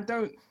 because I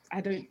don't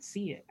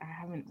see it. I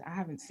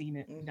haven't seen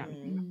it in that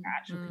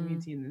actual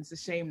community, and it's a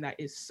shame that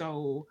it's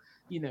so,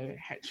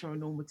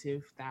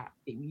 heteronormative that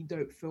you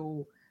don't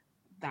feel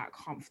that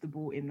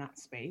comfortable in that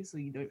space, or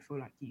you don't feel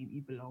like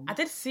you belong. I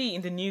did see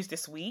in the news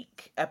this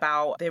week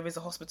about there is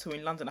a hospital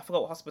in London, I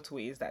forgot what hospital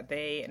it is, that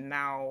they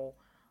now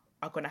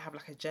are going to have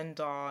like a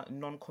gender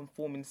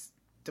non-conforming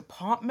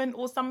department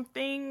or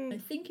something. I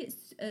think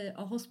it's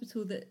a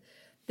hospital that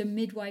the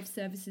midwife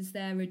services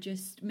there are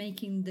just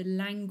making the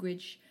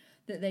language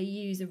that they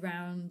use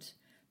around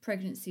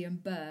pregnancy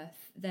and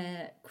birth,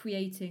 they're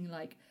creating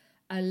like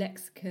a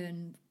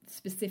lexicon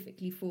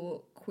specifically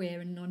for queer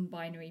and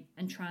non-binary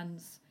and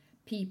trans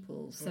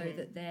people, so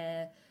that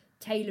they're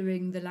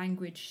tailoring the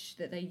language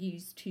that they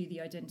use to the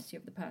identity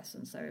of the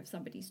person. So if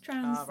somebody's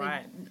trans,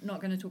 they're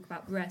not going to talk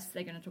about breasts,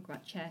 they're going to talk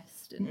about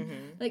chest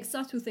and like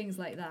subtle things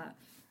like that.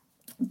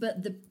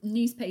 But the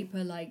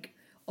newspaper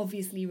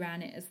obviously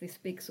ran it as this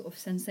big sort of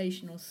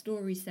sensational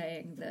story,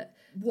 saying that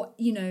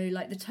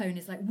the tone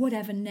is like,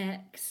 whatever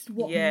next,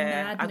 what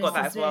madness I got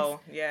that is as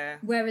well. Yeah.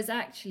 Whereas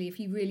actually, if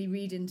you really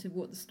read into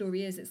what the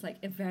story is, it's like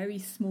a very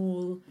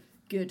small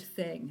good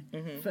thing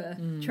for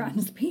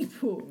trans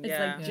people.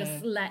 It's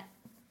just let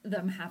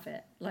them have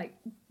it. Like,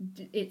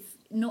 it's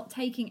not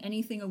taking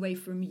anything away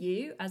from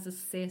you as a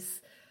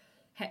cis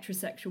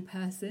heterosexual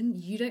person.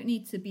 You don't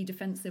need to be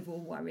defensive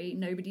or worry.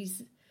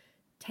 Nobody's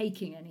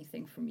taking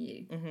anything from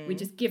you. We're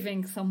just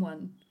giving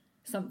someone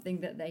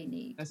something that they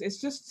need.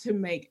 It's just to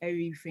make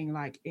everything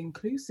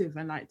inclusive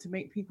and to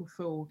make people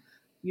feel,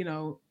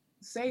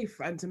 safe,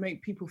 and to make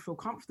people feel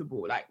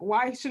comfortable.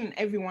 Why shouldn't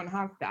everyone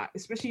have that?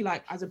 Especially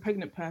as a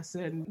pregnant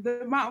person,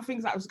 the amount of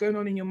things that was going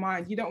on in your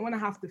mind, you don't want to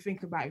have to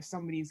think about if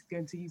somebody's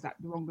going to use the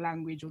wrong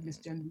language or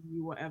misgender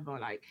you, whatever.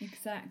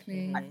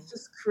 Exactly. It's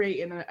just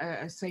creating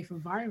a safe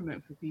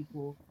environment for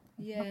people.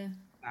 Yeah.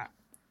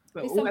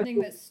 But it's something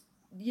that's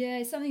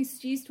it's something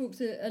Stu's talked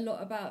a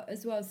lot about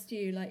as well.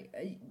 Stu,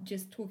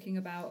 just talking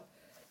about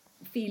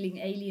feeling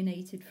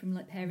alienated from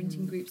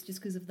parenting groups just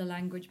because of the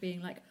language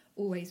being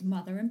always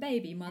mother and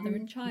baby, mother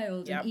and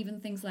child, and even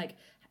things like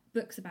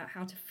books about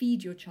how to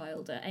feed your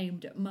child are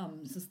aimed at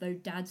mums, as though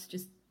dads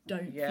just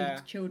don't Yeah.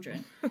 feed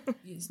children.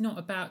 It's not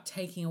about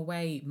taking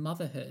away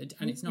motherhood,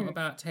 and it's not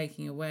about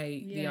taking away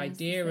the Yeah, it's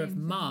the idea of same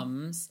thing.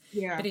 mums,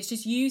 Yeah. but it's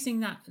just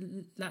using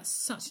that's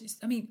such,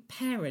 I mean,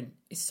 parent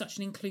is such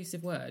an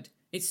inclusive word.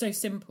 It's so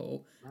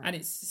simple and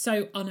it's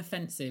so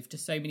unoffensive to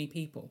so many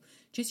people.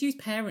 Just use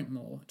parent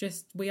more.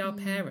 Just, we are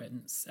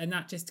parents, and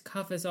that just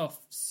covers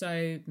off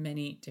so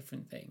many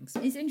different things.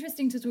 It's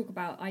interesting to talk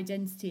about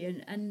identity,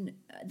 and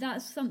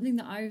that's something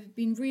that I've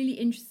been really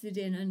interested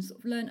in and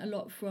sort of learned a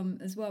lot from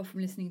as well from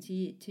listening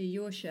to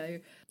your show,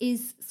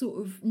 is sort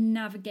of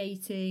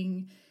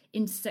navigating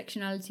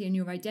intersectionality in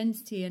your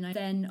identity. And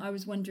then I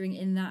was wondering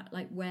in that,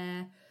 like,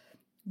 where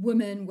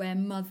woman, where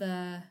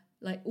mother,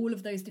 like all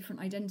of those different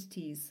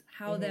identities,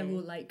 how they're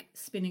all like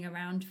spinning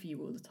around for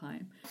you all the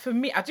time. For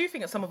me, I do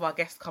think that some of our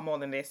guests come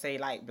on and they say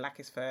like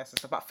black is first and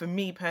stuff, but for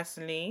me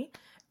personally,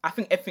 I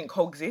think everything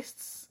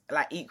coexists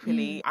like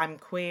equally. I'm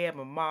queer, I'm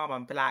a mum,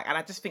 I'm black, and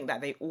I just think that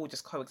they all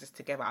just coexist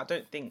together. I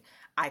don't think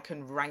I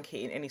can rank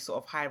it in any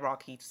sort of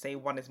hierarchy to say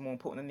one is more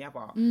important than the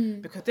other,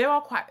 because there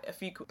are quite a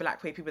few black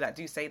queer people that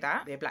do say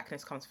that their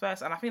blackness comes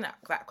first, and I think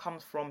that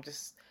comes from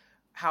just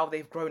how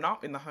they've grown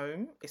up in the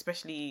home,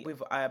 especially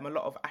with a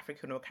lot of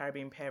African or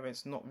Caribbean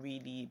parents not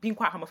really being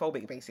quite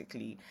homophobic,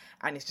 basically.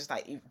 And it's just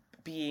like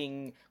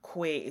being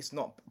queer is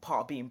not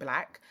part of being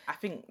black. I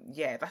think,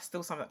 yeah, that's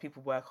still something that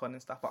people work on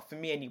and stuff. But for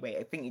me anyway,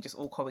 I think it just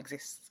all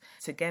coexists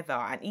together.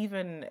 And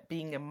even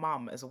being a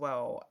mum as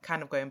well,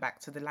 kind of going back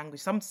to the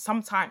language,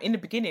 sometime in the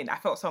beginning, I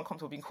felt so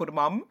uncomfortable being called a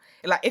mum.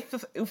 Like if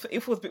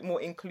it was a bit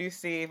more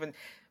inclusive and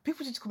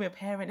people just call me a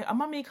parent, a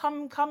mummy,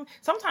 come.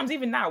 Sometimes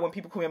even now when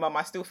people call me a mum,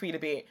 I still feel a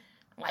bit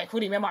like, what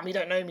do you mean, mum? You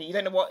don't know me. You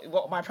don't know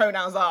what my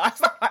pronouns are.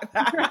 Stuff like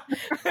that.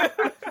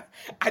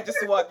 I just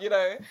want,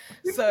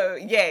 So,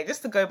 yeah,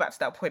 just to go back to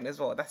that point as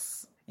well,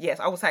 that's, yes,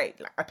 I would say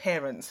like a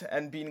parent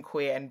and being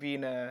queer and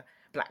being a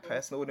black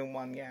person all in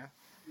one, yeah.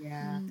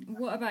 Yeah.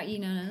 What about you,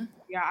 Nana?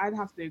 Yeah, I'd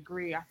have to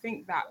agree. I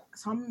think that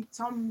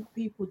some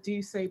people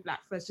do say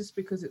black first just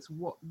because it's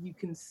what you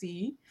can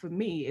see. For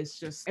me, it's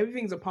just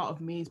everything's a part of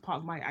me, it's part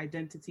of my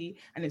identity,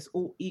 and it's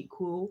all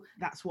equal.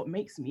 That's what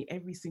makes me.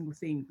 Every single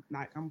thing,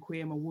 like I'm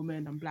queer, I'm a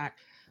woman, I'm black,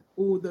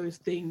 all those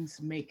things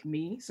make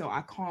me. So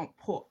I can't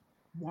put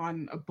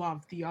one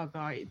above the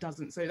other. It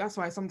doesn't. So that's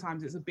why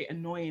sometimes it's a bit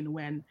annoying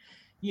when,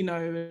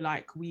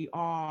 like we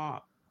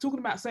are talking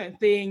about certain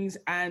things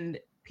and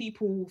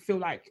people feel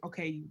like,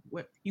 okay,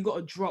 you got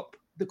to drop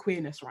the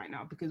queerness right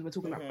now because we're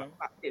talking about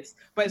this.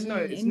 But it's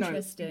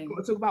interesting. You've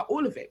got to talk about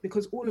all of it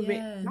because all of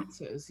it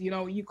matters.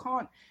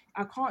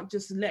 I can't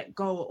just let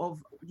go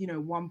of,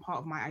 one part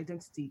of my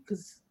identity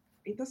because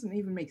it doesn't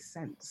even make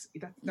sense.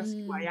 That's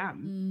who I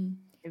am.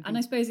 And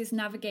I suppose it's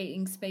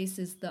navigating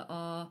spaces that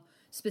are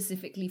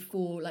specifically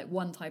for like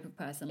one type of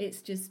person.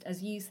 It's just,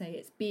 as you say,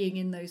 it's being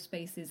in those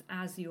spaces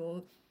as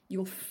your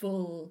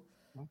full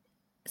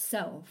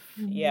self,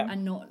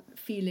 and not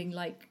feeling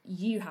like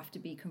you have to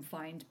be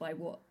confined by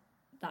what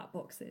that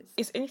box is.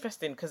 It's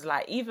interesting because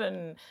like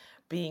even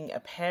being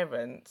a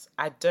parent,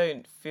 I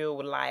don't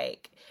feel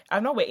like, I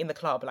know we're in the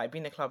club, but like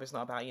being in the club is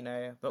not about,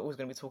 we're always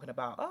going to be talking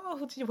about,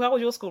 oh, how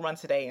was your school run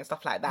today and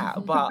stuff like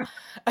that. But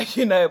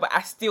but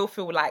I still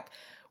feel like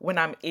when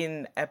I'm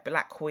in a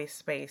black queer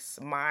space,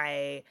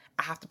 I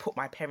have to put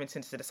my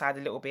parenting to the side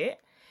a little bit.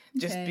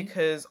 Just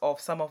because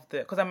of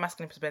because I'm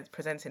masculine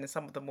presenting and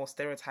some of the more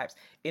stereotypes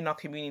in our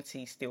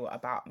community still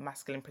about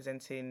masculine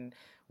presenting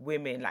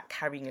women, like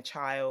carrying a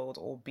child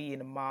or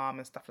being a mom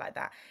and stuff like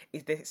that,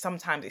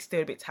 sometimes it's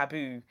still a bit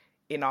taboo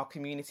in our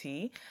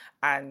community.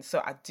 And so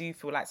I do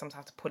feel like sometimes I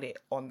have to put it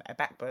on a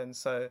backbone.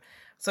 So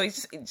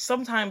it's just,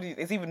 sometimes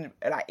there's even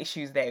like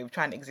issues there with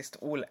trying to exist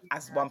all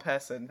as one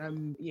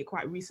person.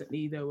 Quite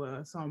recently there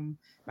were some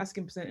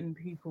masculine presenting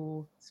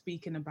people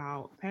speaking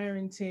about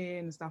parenting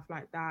and stuff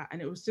like that,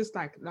 and it was just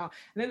like, and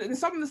then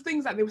some of the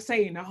things that they were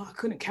saying, I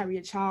couldn't carry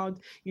a child,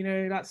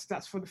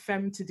 that's for the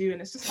femme to do,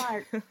 and it's just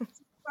like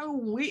so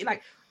weird.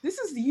 Like, this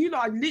is, you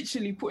lot are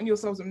literally putting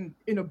yourselves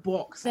in a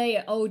box.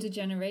 They older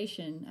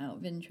generation, out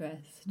of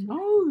interest.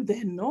 No,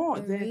 they're not.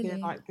 Oh,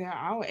 They're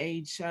our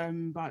age,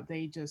 but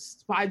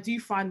I do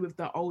find with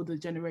the older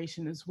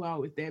generation as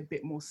well, they're a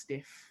bit more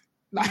stiff.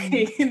 Like,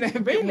 they're a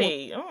bit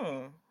really?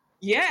 more,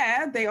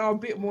 yeah, they are a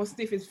bit more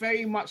stiff. It's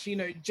very much,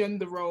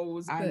 gender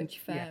roles. Butch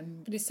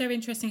femme. But it's so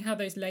interesting how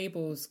those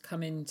labels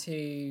come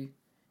into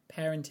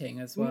parenting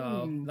as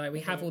well. Like, we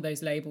have all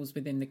those labels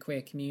within the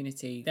queer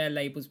community. They're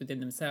labels within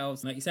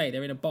themselves. Like you say,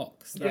 they're in a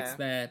box. That's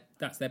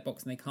their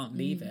box and they can't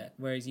leave it.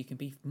 Whereas you can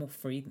be more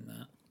free than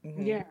that.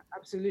 Yeah,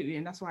 absolutely.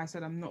 And that's why I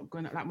said I'm not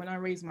gonna, like, when I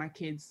raise my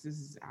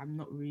kids, I'm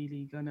not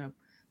really gonna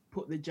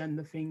put the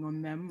gender thing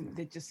on them.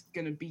 They're just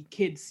gonna be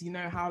kids. You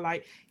know how,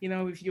 like,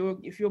 if you're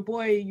a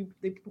boy,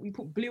 we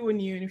put blue on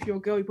you, and if you're a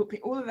girl, you put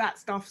pink. All of that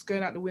stuff's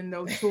going out the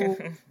window.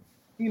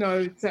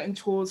 Certain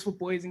chores for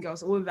boys and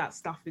girls, all of that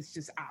stuff is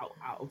just out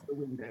of the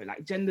window.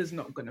 Like, gender's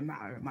not gonna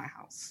matter in my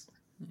house.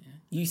 Yeah.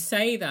 You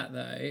say that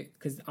though,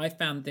 because I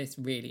found this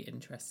really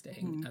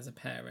interesting as a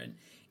parent,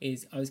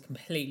 is I was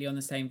completely on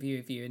the same view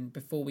of you, and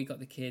before we got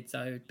the kids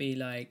I would be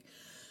like,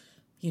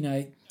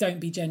 don't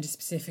be gender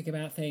specific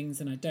about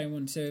things, and I don't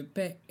want to,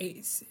 but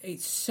it's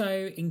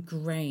so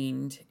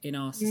ingrained in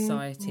our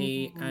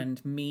society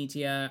and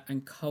media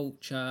and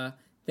culture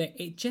that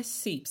it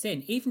just seeps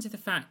in, even to the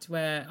fact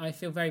where I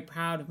feel very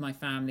proud of my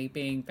family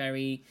being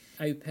very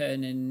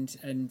open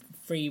and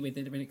free with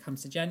it when it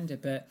comes to gender.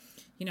 But,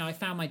 I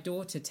found my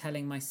daughter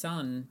telling my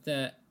son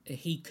that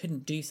he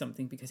couldn't do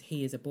something because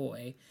he is a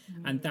boy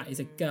and that is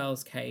a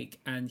girl's cake,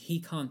 and he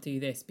can't do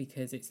this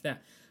because it's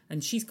that.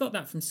 And she's got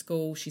that from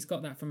school. She's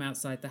got that from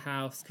outside the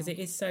house because it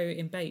is so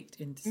baked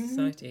into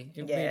society.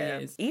 It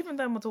really is. Even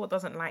though my daughter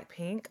doesn't like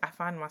pink, I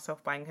find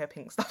myself buying her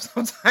pink stuff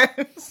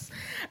sometimes.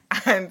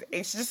 And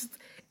it's just,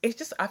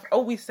 I've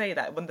always say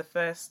that one of the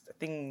first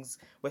things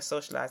we're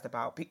socialised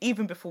about,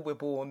 even before we're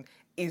born,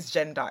 is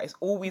gender. It's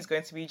always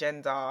going to be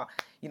gender.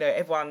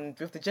 Everyone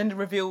with the gender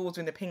reveals,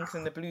 doing the pinks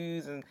and the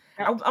blues, and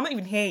I'm not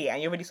even here yet,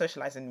 and you're already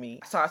socialising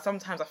me. So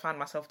sometimes I find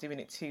myself doing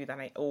it too. Then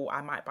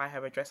I might buy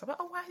her a dress. I'm like,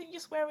 why didn't you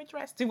just wear a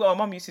dress? Do what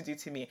my mum used to do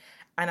to me.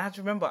 And I have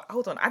to remember,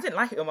 hold on, I didn't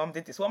like it when mum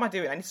did this. What am I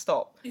doing? I need to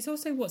stop. It's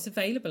also what's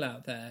available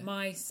out there.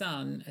 My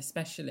son,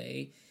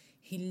 especially,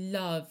 he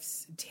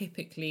loves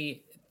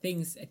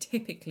things are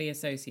typically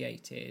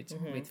associated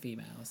with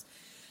females.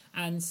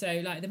 And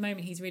so, the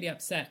moment he's really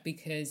upset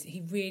because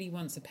he really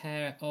wants a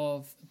pair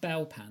of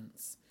bell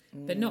pants,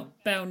 but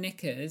not bell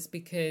knickers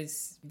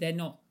because they're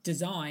not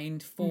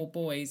designed for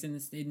boys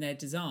in their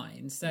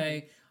design.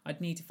 So I'd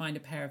need to find a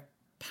pair of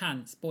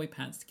pants, boy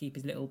pants, to keep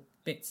his little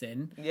bits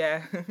in.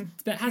 Yeah.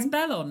 That has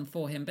bell on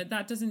for him, but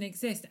that doesn't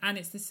exist. And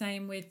it's the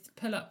same with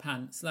pull-up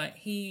pants.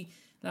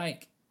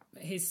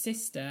 His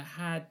sister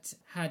had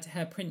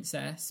her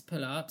princess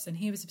pull-ups and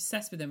he was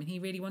obsessed with them and he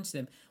really wanted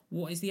them.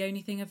 What is the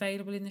only thing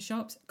available in the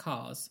shops?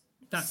 Cars.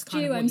 That's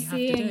kind of what I'm you have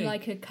to do. seeing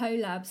like a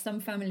collab, Some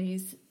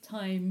Families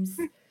times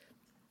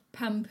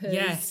Pampers.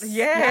 Yes.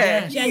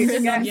 Yeah. Gender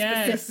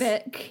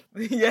non-specific.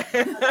 Yeah.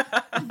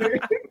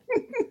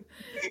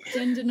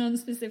 Gender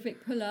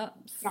non-specific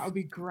pull-ups. That would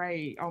be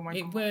great. Oh my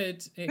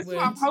god. It would. What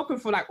I'm hoping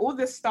for, all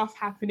this stuff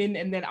happening,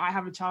 and then I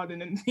have a child,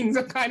 and then things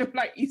are kind of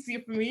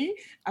easier for me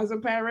as a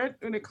parent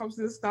when it comes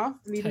to this stuff.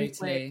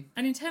 Totally.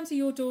 And in terms of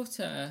your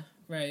daughter,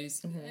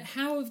 Rose,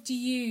 how do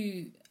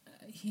you,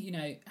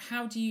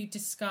 how do you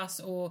discuss,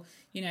 or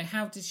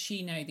how does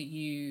she know that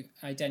you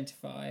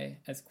identify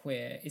as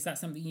queer? Is that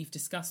something you've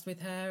discussed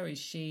with her? Is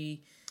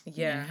she?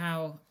 Yeah.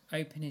 How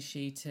open is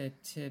she to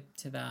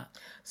that?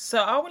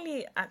 So I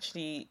only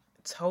actually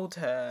told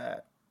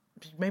her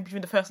maybe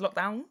during the first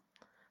lockdown.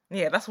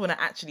 Yeah, that's when I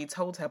actually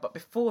told her. But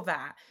before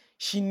that,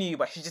 she knew,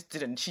 but she just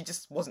didn't. She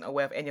just wasn't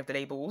aware of any of the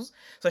labels.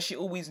 So she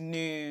always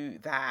knew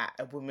that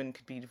a woman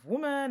could be with a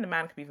woman, a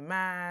man could be with a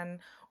man,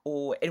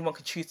 or anyone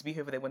could choose to be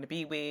whoever they want to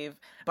be with.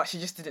 But she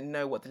just didn't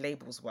know what the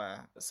labels were.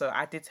 So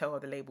I did tell her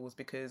the labels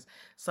because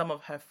some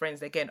of her friends,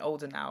 they're getting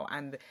older now,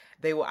 and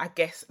they were, I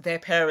guess, their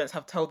parents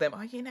have told them,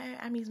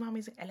 Ami's mum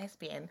is a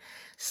lesbian.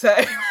 So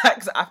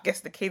I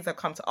guess the kids have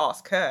come to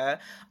ask her,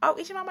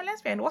 is your mum a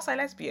lesbian? What's a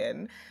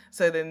lesbian?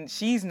 So then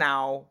she's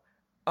now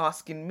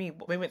asking me.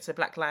 We went to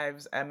Black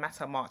Lives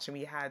Matter march and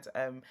we had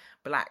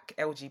Black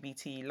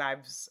LGBT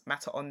Lives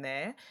Matter on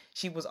there.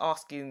 She was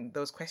asking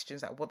those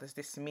questions like, what does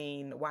this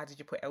mean? Why did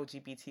you put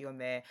LGBT on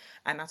there?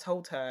 And I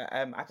told her,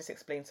 I just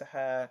explained to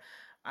her,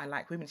 I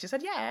like women. She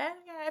said, yeah,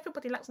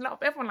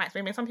 everyone likes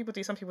women. Some people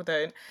do, some people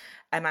don't.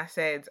 And I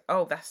said,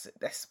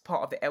 that's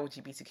part of the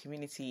LGBT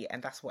community,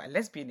 and that's what a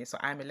lesbian is. So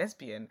I'm a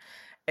lesbian.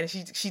 And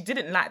she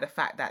didn't like the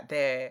fact that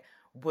there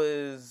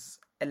was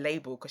a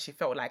label because she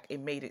felt like it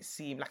made it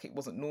seem like it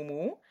wasn't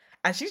normal.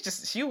 And she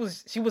was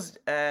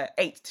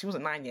 8. She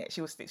wasn't 9 yet.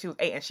 She was 8,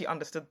 and she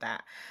understood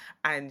that.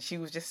 And she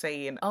was just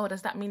saying,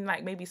 does that mean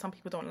maybe some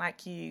people don't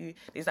like you?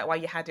 Is that why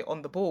you had it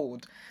on the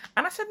board?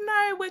 And I said,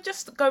 no, we're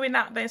just going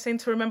out there and saying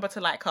to remember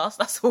to like us.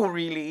 That's all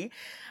really.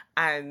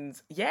 And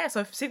yeah,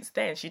 so since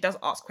then she does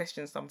ask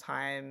questions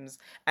sometimes.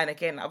 And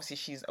again, obviously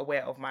she's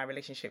aware of my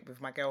relationship with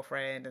my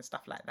girlfriend and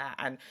stuff like that.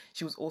 And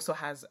she also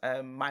has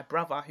my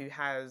brother who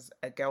has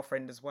a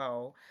girlfriend as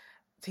well.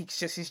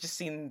 She's just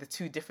seen the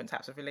two different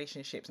types of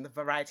relationships and the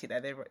variety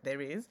that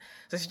there is.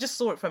 So she just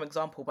saw it from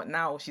example, but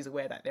now she's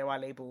aware that there are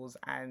labels,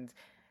 and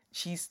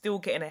she's still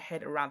getting her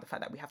head around the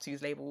fact that we have to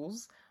use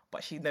labels,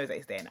 but she knows that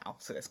it's there now,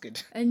 so that's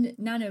good. And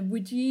Nana,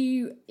 would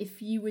you,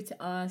 if you were to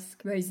ask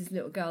Rose's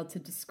little girl to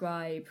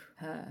describe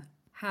her,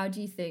 how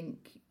do you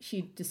think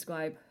she'd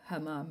describe her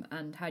mum,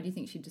 and how do you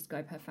think she'd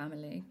describe her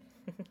family?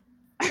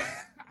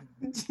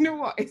 Do you know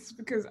what? It's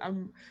because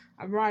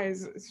Mariah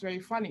it's very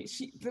funny.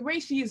 The way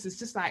she is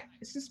just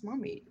it's just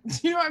mummy. Do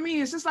you know what I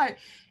mean? It's just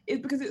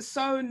it's because it's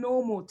so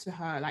normal to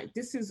her.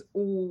 This is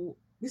all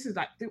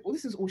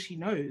she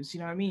knows.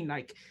 You know what I mean?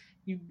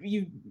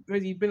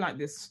 You've been like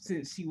this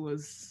since she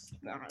was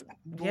born.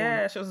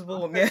 Yeah, she was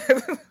born. Yeah.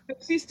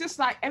 She's just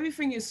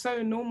everything is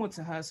so normal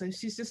to her. So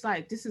she's just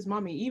this is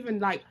mummy.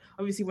 Even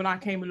obviously when I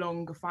came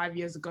along 5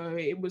 years ago,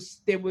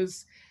 there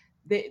was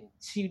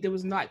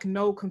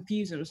no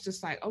confusion. It was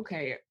just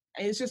okay.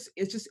 And it's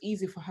just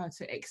easy for her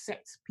to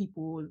accept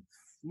people,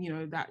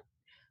 that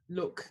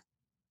look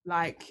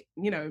like,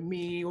 you know,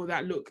 me, or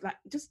that look like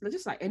just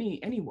like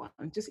anyone,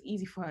 just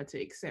easy for her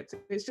to accept.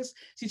 It's just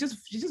she's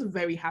just a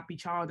very happy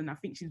child, and I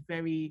think she's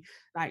very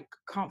like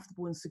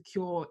comfortable and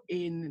secure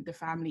in the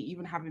family,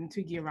 even having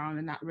Twiggy around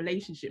in that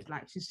relationship.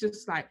 Like she's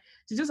just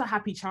a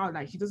happy child,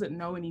 like she doesn't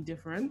know any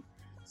different,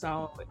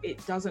 so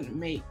it doesn't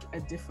make a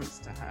difference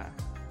to her.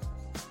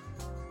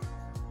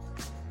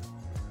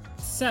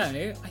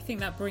 So I think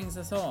that brings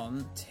us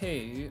on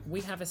to,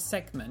 we have a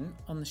segment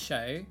on the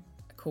show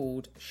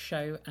called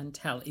Show and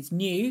Tell. It's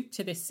new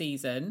to this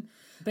season,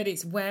 but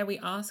it's where we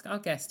ask our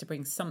guests to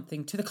bring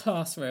something to the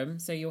classroom.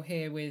 So you're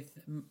here with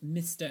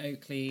Mr.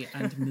 Oakley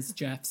and Ms.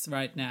 Jeffs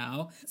right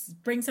now.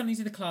 Bring something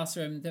to the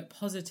classroom that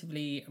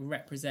positively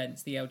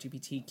represents the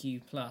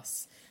LGBTQ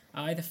plus,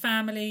 either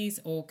families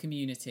or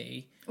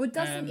community. Or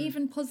doesn't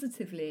even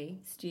positively,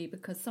 Stu,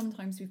 because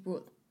sometimes we've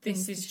brought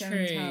things this is to show true.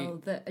 and tell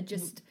that are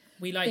just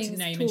we like to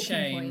name and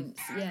shame.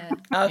 Points. Yeah.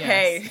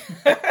 Okay.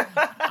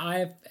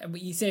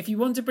 So if you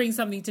want to bring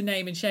something to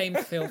name and shame,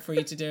 feel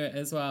free to do it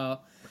as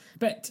well.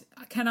 But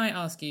can I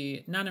ask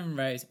you, Nana and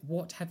Rose,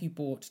 what have you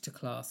brought to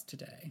class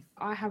today?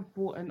 I have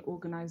brought an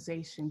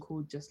organisation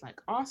called Just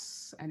Like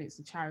Us, and it's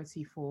a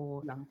charity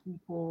for young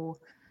people.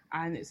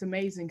 And it's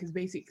amazing because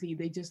basically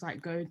they just like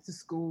go to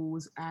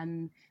schools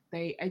and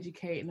they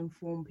educate and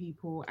inform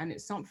people. And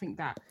it's something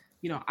that,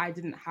 you know, I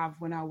didn't have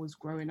when I was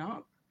growing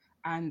up.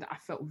 And I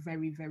felt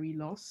very, very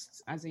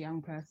lost as a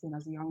young person,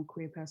 as a young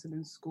queer person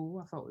in school.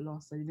 I felt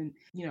lost. I didn't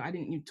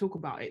even talk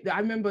about it. I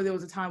remember there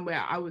was a time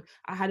where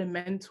I had a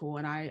mentor,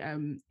 and I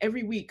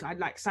every week I'd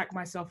like psych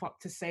myself up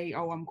to say,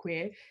 oh, I'm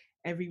queer.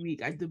 Every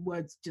week the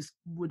words just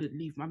wouldn't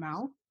leave my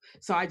mouth.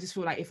 So I just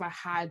feel like if I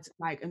had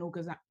like an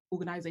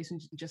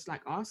organization just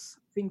like us,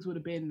 things would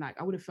have been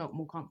like, I would have felt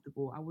more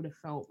comfortable. I would have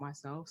felt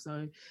myself.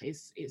 So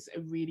it's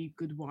a really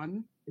good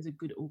one. It's a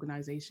good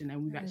organization,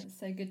 and we've actually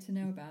so good to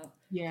know about.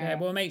 Yeah,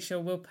 we'll make sure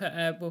we'll put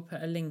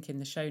a link in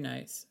the show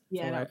notes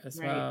for it as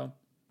great. Well.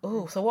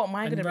 Oh, so what am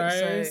I going to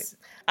bring? So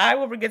I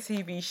will bring a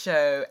TV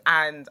show,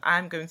 and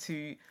I'm going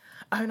to.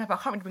 Oh no, but I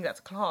can't really bring that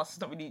to class.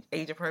 It's not really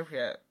age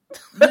appropriate.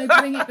 No,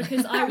 bring it,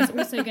 because I was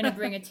also going to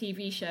bring a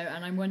TV show,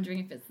 and I'm wondering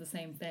if it's the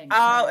same thing.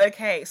 Oh,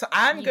 okay. So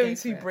I'm going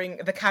to bring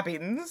The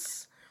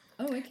Cabins.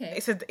 Oh, okay.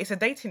 It's a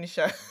dating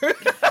show.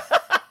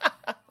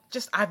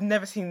 Just, I've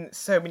never seen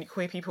so many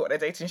queer people at a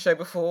dating show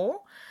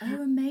before.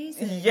 Oh,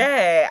 amazing.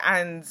 Yeah,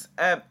 and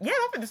I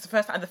think this is the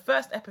first time. The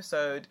first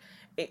episode,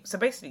 so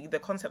basically the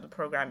concept of the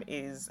program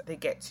is they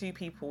get two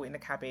people in a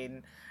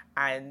cabin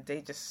and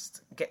they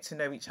just get to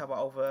know each other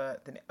over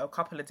a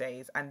couple of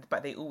days,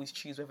 but they always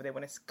choose whether they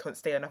want to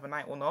stay another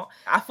night or not.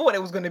 I thought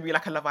it was going to be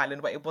like a Love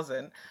Island, but it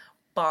wasn't.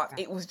 But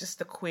it was just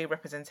the queer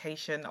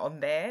representation on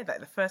there. Like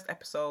the first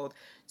episode,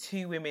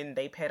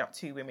 they paired up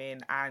two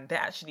women, and they're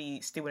actually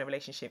still in a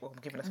relationship. I'm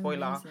giving a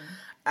spoiler. Amazing.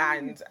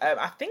 And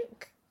I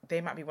think they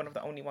might be one of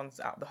the only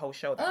ones out the whole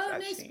show that's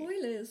actually... no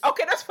spoilers.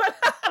 Okay, that's fine.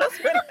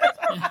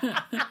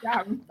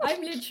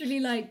 I'm literally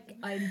like,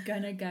 I'm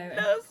gonna go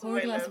and pour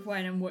a glass of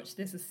wine and watch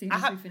this as soon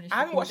as we finish.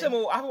 I haven't watched them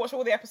all. I haven't watched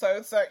all the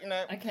episodes, so you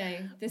know.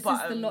 Okay, this is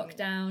the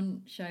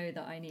lockdown show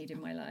that I need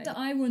in my life. That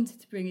I wanted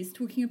to bring is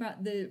talking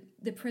about the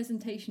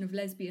presentation of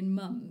lesbian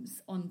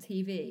mums on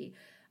TV.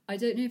 I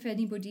don't know if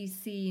anybody's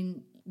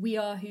seen We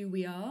Are Who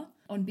We Are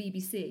on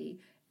BBC.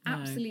 No.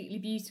 Absolutely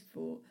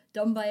beautiful,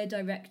 done by a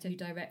director who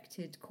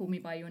directed Call Me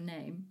By Your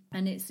Name,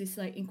 and it's this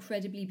like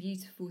incredibly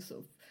beautiful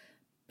sort of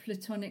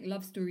platonic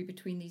love story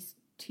between these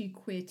two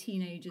queer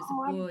teenagers,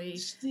 a boy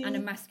and a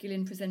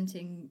masculine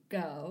presenting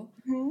girl,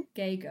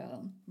 gay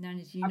girl.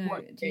 Nana, do you know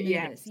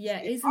this?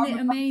 Yeah, isn't it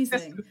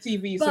amazing?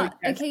 TV, but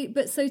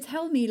but so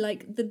tell me,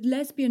 like the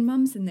lesbian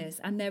mums in this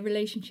and their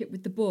relationship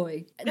with the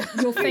boy.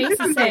 Your face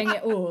is saying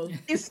it all.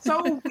 It's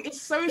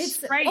so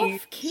strange.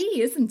 Off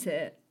key, isn't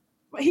it?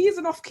 But he is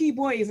an off-key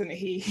boy, isn't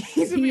he?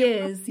 He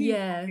is,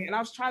 yeah. And I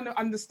was trying to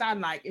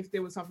understand, like, if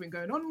there was something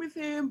going on with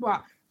him,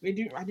 but I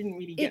didn't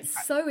really get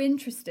It's so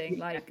interesting,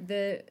 like,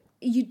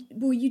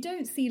 you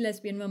don't see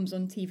lesbian mums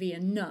on TV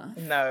enough.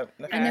 No.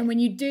 Okay. And then when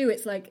you do,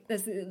 it's like,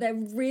 they're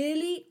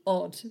really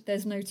odd.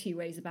 There's no two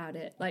ways about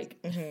it. Like,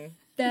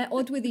 they're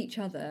odd with each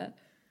other,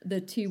 the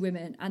two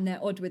women, and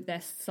they're odd with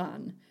their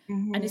son.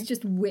 And it's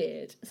just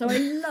weird. So I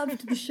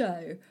loved the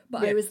show,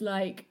 but I was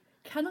like,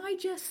 can I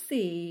just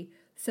see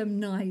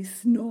some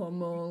nice,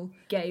 normal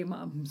gay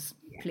mums,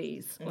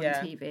 please, on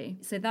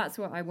TV. So that's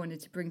what I wanted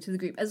to bring to the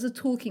group as a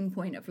talking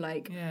point of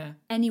like,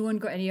 anyone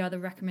got any other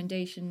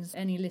recommendations,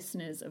 any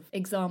listeners of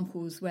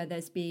examples where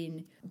there's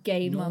been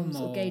gay mums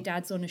or gay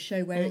dads on a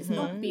show where it's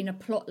not been a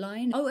plot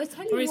line? Oh, I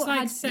tell you what, like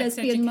had sex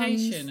lesbian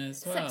education mums.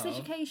 As well. Sex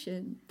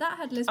education. That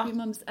had lesbian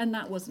mums, and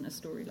that wasn't a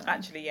storyline.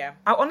 Actually, yeah.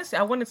 I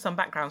wanted some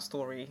background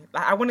story.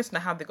 Like, I wanted to know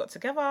how they got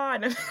together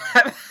and everything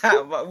like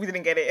that, but we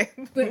didn't get it.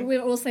 But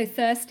we're also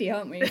thirsty,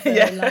 aren't we?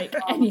 For like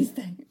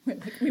anything.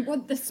 We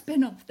want the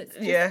spin-off that's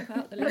just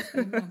about the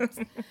lesbian mums.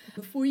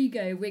 Before you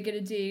go, we're going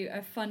to do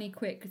a funny,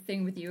 quick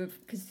thing with you,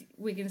 because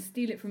we're going to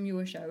steal it from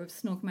your show of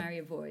Snog, Marry,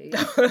 Avoid.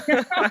 But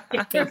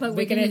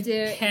we're going to do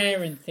it.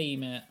 Parent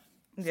theme it.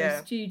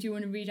 So, Stu, do you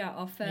want to read out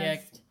our first?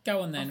 Yeah,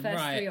 go on then. Our first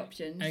right. 3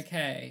 options.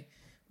 Okay.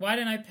 Why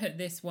don't I put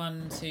this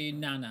one to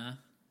Nana?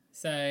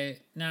 So,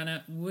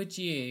 Nana, would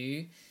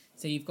you...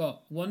 So you've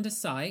got Wanda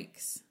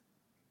Sykes,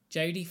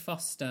 Jodie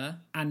Foster,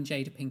 and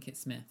Jada Pinkett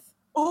Smith.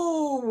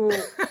 Oh.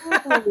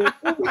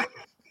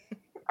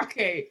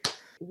 Okay.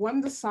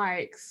 Wanda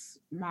Sykes,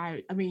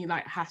 marry.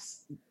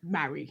 Has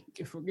marry.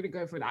 If we're gonna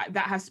go for that,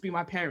 that has to be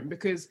my parent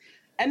because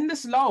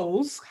endless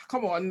lols.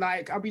 Come on,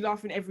 like I'll be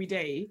laughing every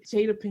day.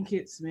 Jada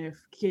Pinkett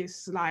Smith,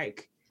 kiss,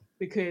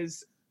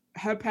 because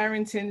her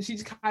parenting, she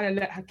just kind of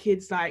let her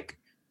kids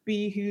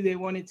be who they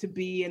wanted to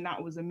be, and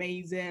that was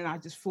amazing. I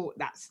just thought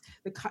that's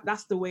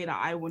the way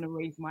that I want to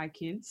raise my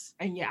kids.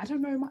 And yeah, I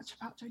don't know much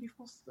about Jodie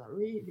Foster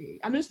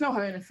really. I just know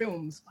her in the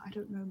films, but I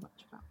don't know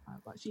much about her.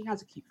 But she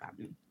has a cute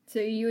family. So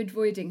are you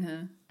avoiding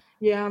her?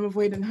 Yeah, I'm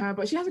avoiding her,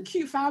 but she has a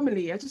cute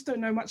family. I just don't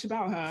know much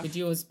about her. Would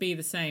yours be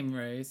the same,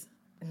 Rose?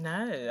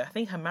 No, I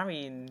think I'm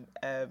marrying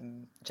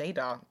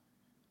Jada.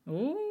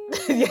 Ooh.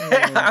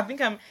 Yeah, I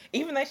think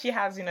even though she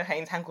has, her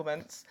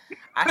entanglements,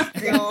 I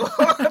still,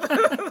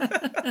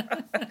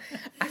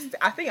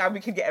 I think we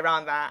could get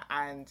around that,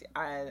 and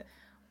I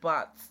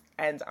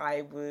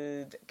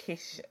would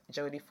kiss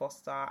Jodie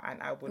Foster,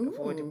 and I would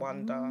avoid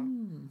Wanda.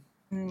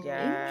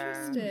 Yeah,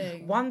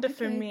 interesting. Wanda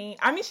for me.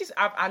 I mean,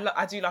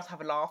 I do love to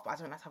have a laugh, but I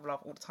don't like to have a laugh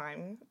all the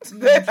time. It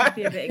would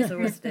be a bit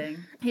exhausting.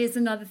 Here's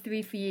another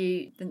 3 for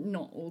you.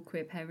 Not all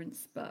queer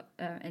parents, but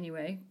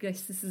anyway, I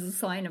guess this is a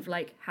sign of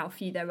how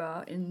few there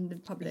are in the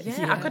public.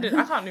 Yeah, I can't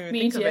even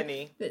think of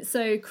any.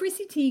 So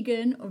Chrissy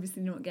Teigen,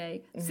 obviously not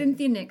gay.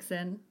 Cynthia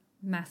Nixon,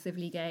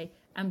 massively gay,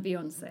 and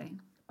Beyonce.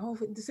 Oh,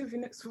 the Cynthia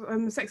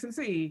Nixon, Sex and the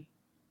City.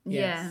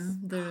 Yes.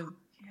 Yeah, the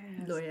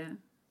lawyer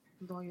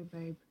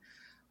babe.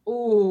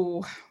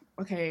 Oh,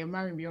 okay, I'm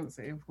marrying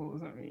Beyonce, of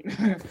course. I mean,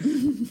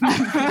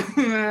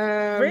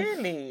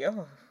 really?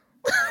 Oh.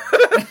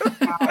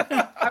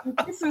 I'm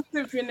kissing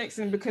Cynthia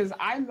Nixon because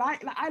I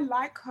like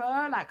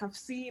her. I've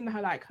seen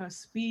her her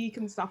speak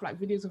and stuff,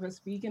 videos of her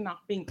speaking. I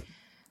think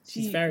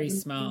she's very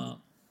smart.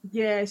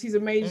 Yeah, she's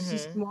amazing. Mm-hmm.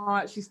 She's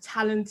smart. She's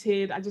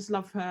talented. I just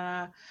love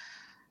her.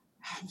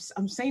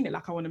 I'm saying it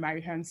like I want to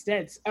marry her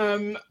instead.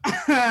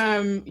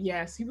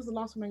 Yes, he was the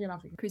last one again. I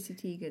think Chrissy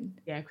Teigen.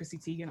 Yeah, Chrissy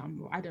Teigen.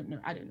 I don't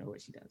know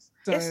what she does.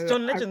 So, it's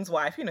John Legend's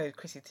wife. You know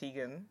Chrissy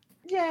Teigen.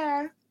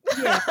 Yeah.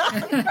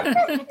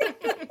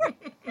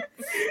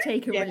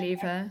 Take her or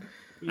leave her.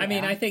 Yeah. I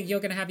mean, I think you're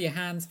going to have your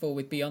hands full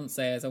with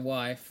Beyonce as a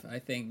wife. I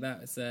think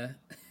that was a...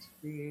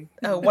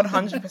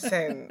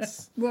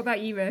 100%. What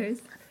about you,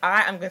 Rose?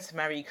 I am going to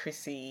marry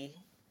Chrissy.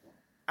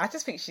 I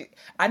just think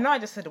I know I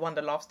just said Wanda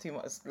laughs too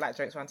much,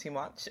 jokes around too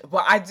much,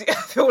 but I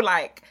feel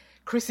like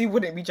Chrissy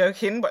wouldn't be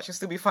joking, but she'll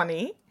still be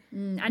funny.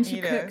 And she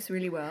cooks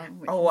really well.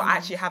 I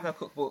actually have her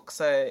cookbook,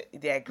 so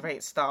yeah,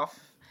 great stuff.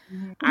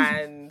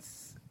 And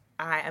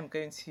I am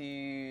going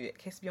to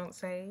kiss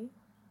Beyonce,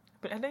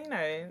 but I don't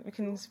know, we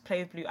can play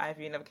with Blue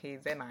Ivy and other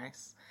kids, they're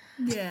nice.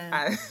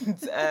 Yeah.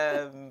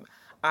 And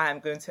I'm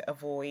going to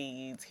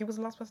avoid... Who was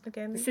the last person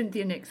again?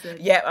 Cynthia Nixon.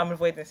 Yeah, I'm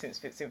avoiding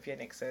Cynthia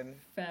Nixon.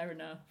 Fair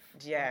enough.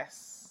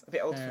 Yes. A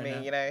bit old for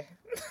me,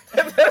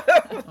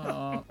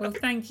 Oh, well,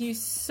 thank you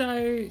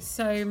so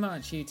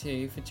much, you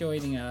two, for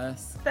joining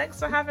us. Thanks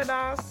for having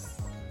us.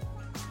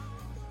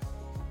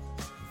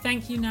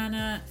 Thank you,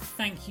 Nana.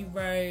 Thank you,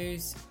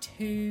 Rose.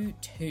 2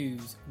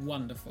 twos.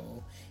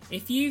 Wonderful.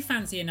 If you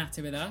fancy a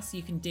natter with us,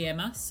 you can DM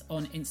us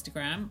on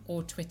Instagram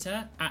or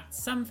Twitter at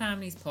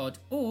SomeFamiliesPod,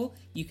 or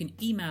you can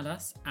email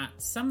us at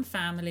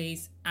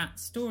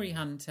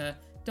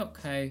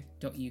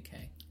somefamilies@storyhunter.co.uk.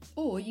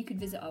 Or you could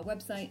visit our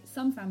website,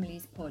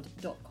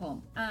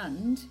 somefamiliespod.com.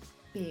 And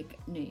big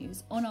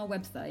news, on our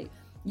website,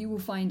 you will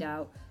find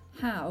out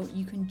how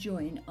you can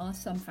join our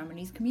Some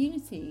Families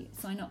community.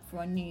 Sign up for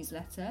our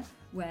newsletter,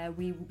 where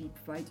we will be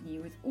providing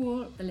you with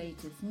all the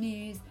latest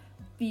news,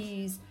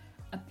 views,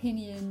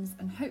 opinions,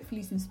 and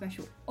hopefully some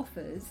special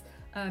offers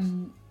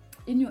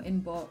in your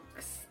inbox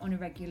on a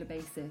regular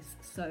basis.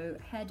 So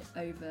head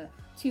over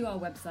to our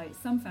website,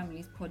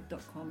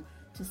 somefamiliespod.com,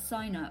 to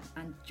sign up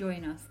and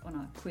join us on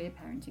our queer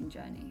parenting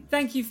journey.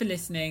 Thank you for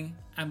listening,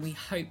 and we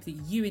hope that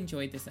you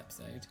enjoyed this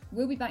episode.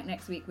 We'll be back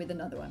next week with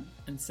another one.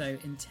 And so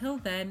until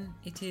then,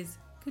 it is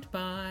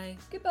goodbye.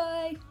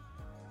 Goodbye.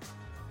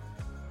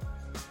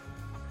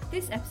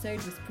 This episode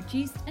was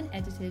produced and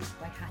edited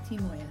by Hattie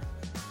Moyer.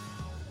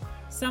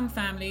 Some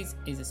Families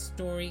is a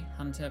Story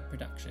Hunter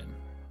production.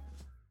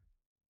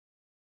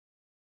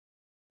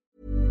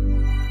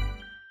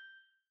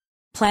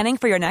 Planning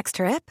for your next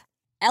trip?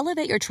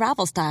 Elevate your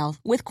travel style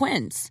with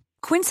Quince.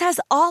 Quince has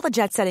all the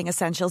jet-setting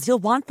essentials you'll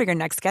want for your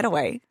next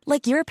getaway,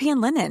 like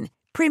European linen,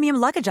 premium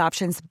luggage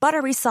options,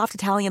 buttery soft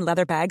Italian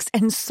leather bags,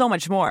 and so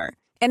much more.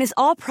 And is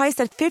all priced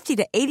at 50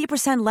 to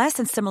 80% less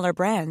than similar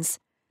brands.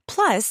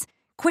 Plus,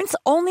 Quince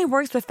only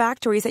works with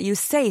factories that use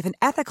safe and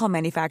ethical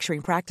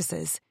manufacturing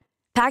practices.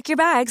 Pack your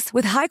bags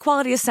with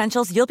high-quality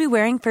essentials you'll be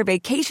wearing for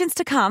vacations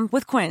to come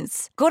with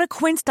Quince. Go to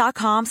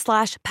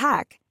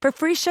quince.com/pack for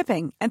free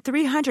shipping and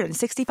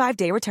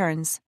 365-day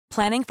returns.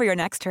 Planning for your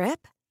next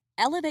trip?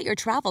 Elevate your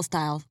travel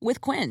style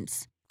with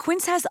Quince.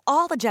 Quince has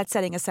all the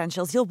jet-setting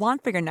essentials you'll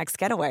want for your next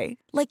getaway,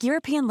 like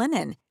European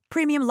linen,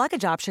 premium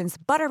luggage options,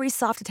 buttery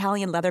soft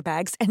Italian leather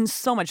bags, and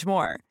so much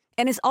more.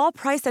 And is all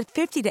priced at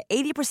 50 to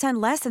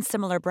 80% less than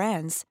similar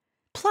brands.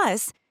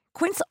 Plus,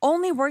 Quince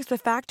only works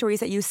with factories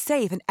that use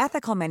safe and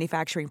ethical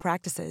manufacturing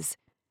practices.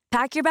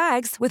 Pack your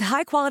bags with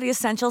high-quality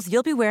essentials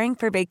you'll be wearing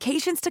for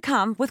vacations to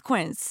come with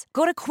Quince.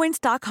 Go to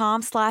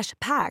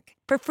quince.com/pack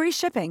for free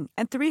shipping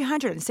and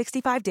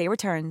 365-day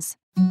returns.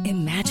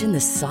 Imagine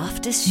the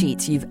softest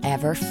sheets you've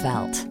ever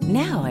felt.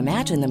 Now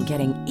imagine them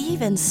getting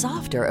even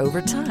softer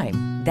over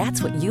time.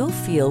 That's what you'll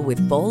feel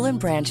with Boll &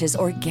 Branch's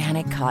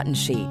organic cotton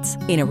sheets.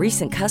 In a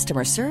recent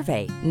customer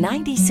survey,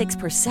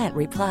 96%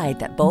 replied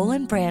that Boll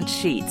 & Branch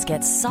sheets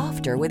get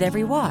softer with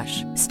every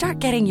wash. Start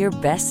getting your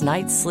best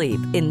night's sleep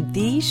in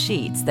these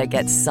sheets that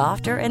get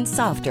softer and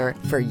softer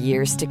for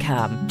years to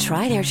come.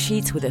 Try their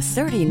sheets with a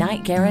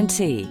 30-night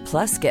guarantee.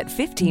 Plus, get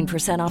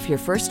 15% off your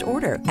first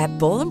order at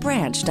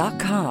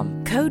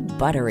bollandbranch.com. Code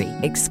BUTTERY.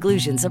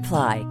 Exclusions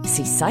apply.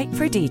 See site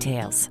for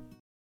details.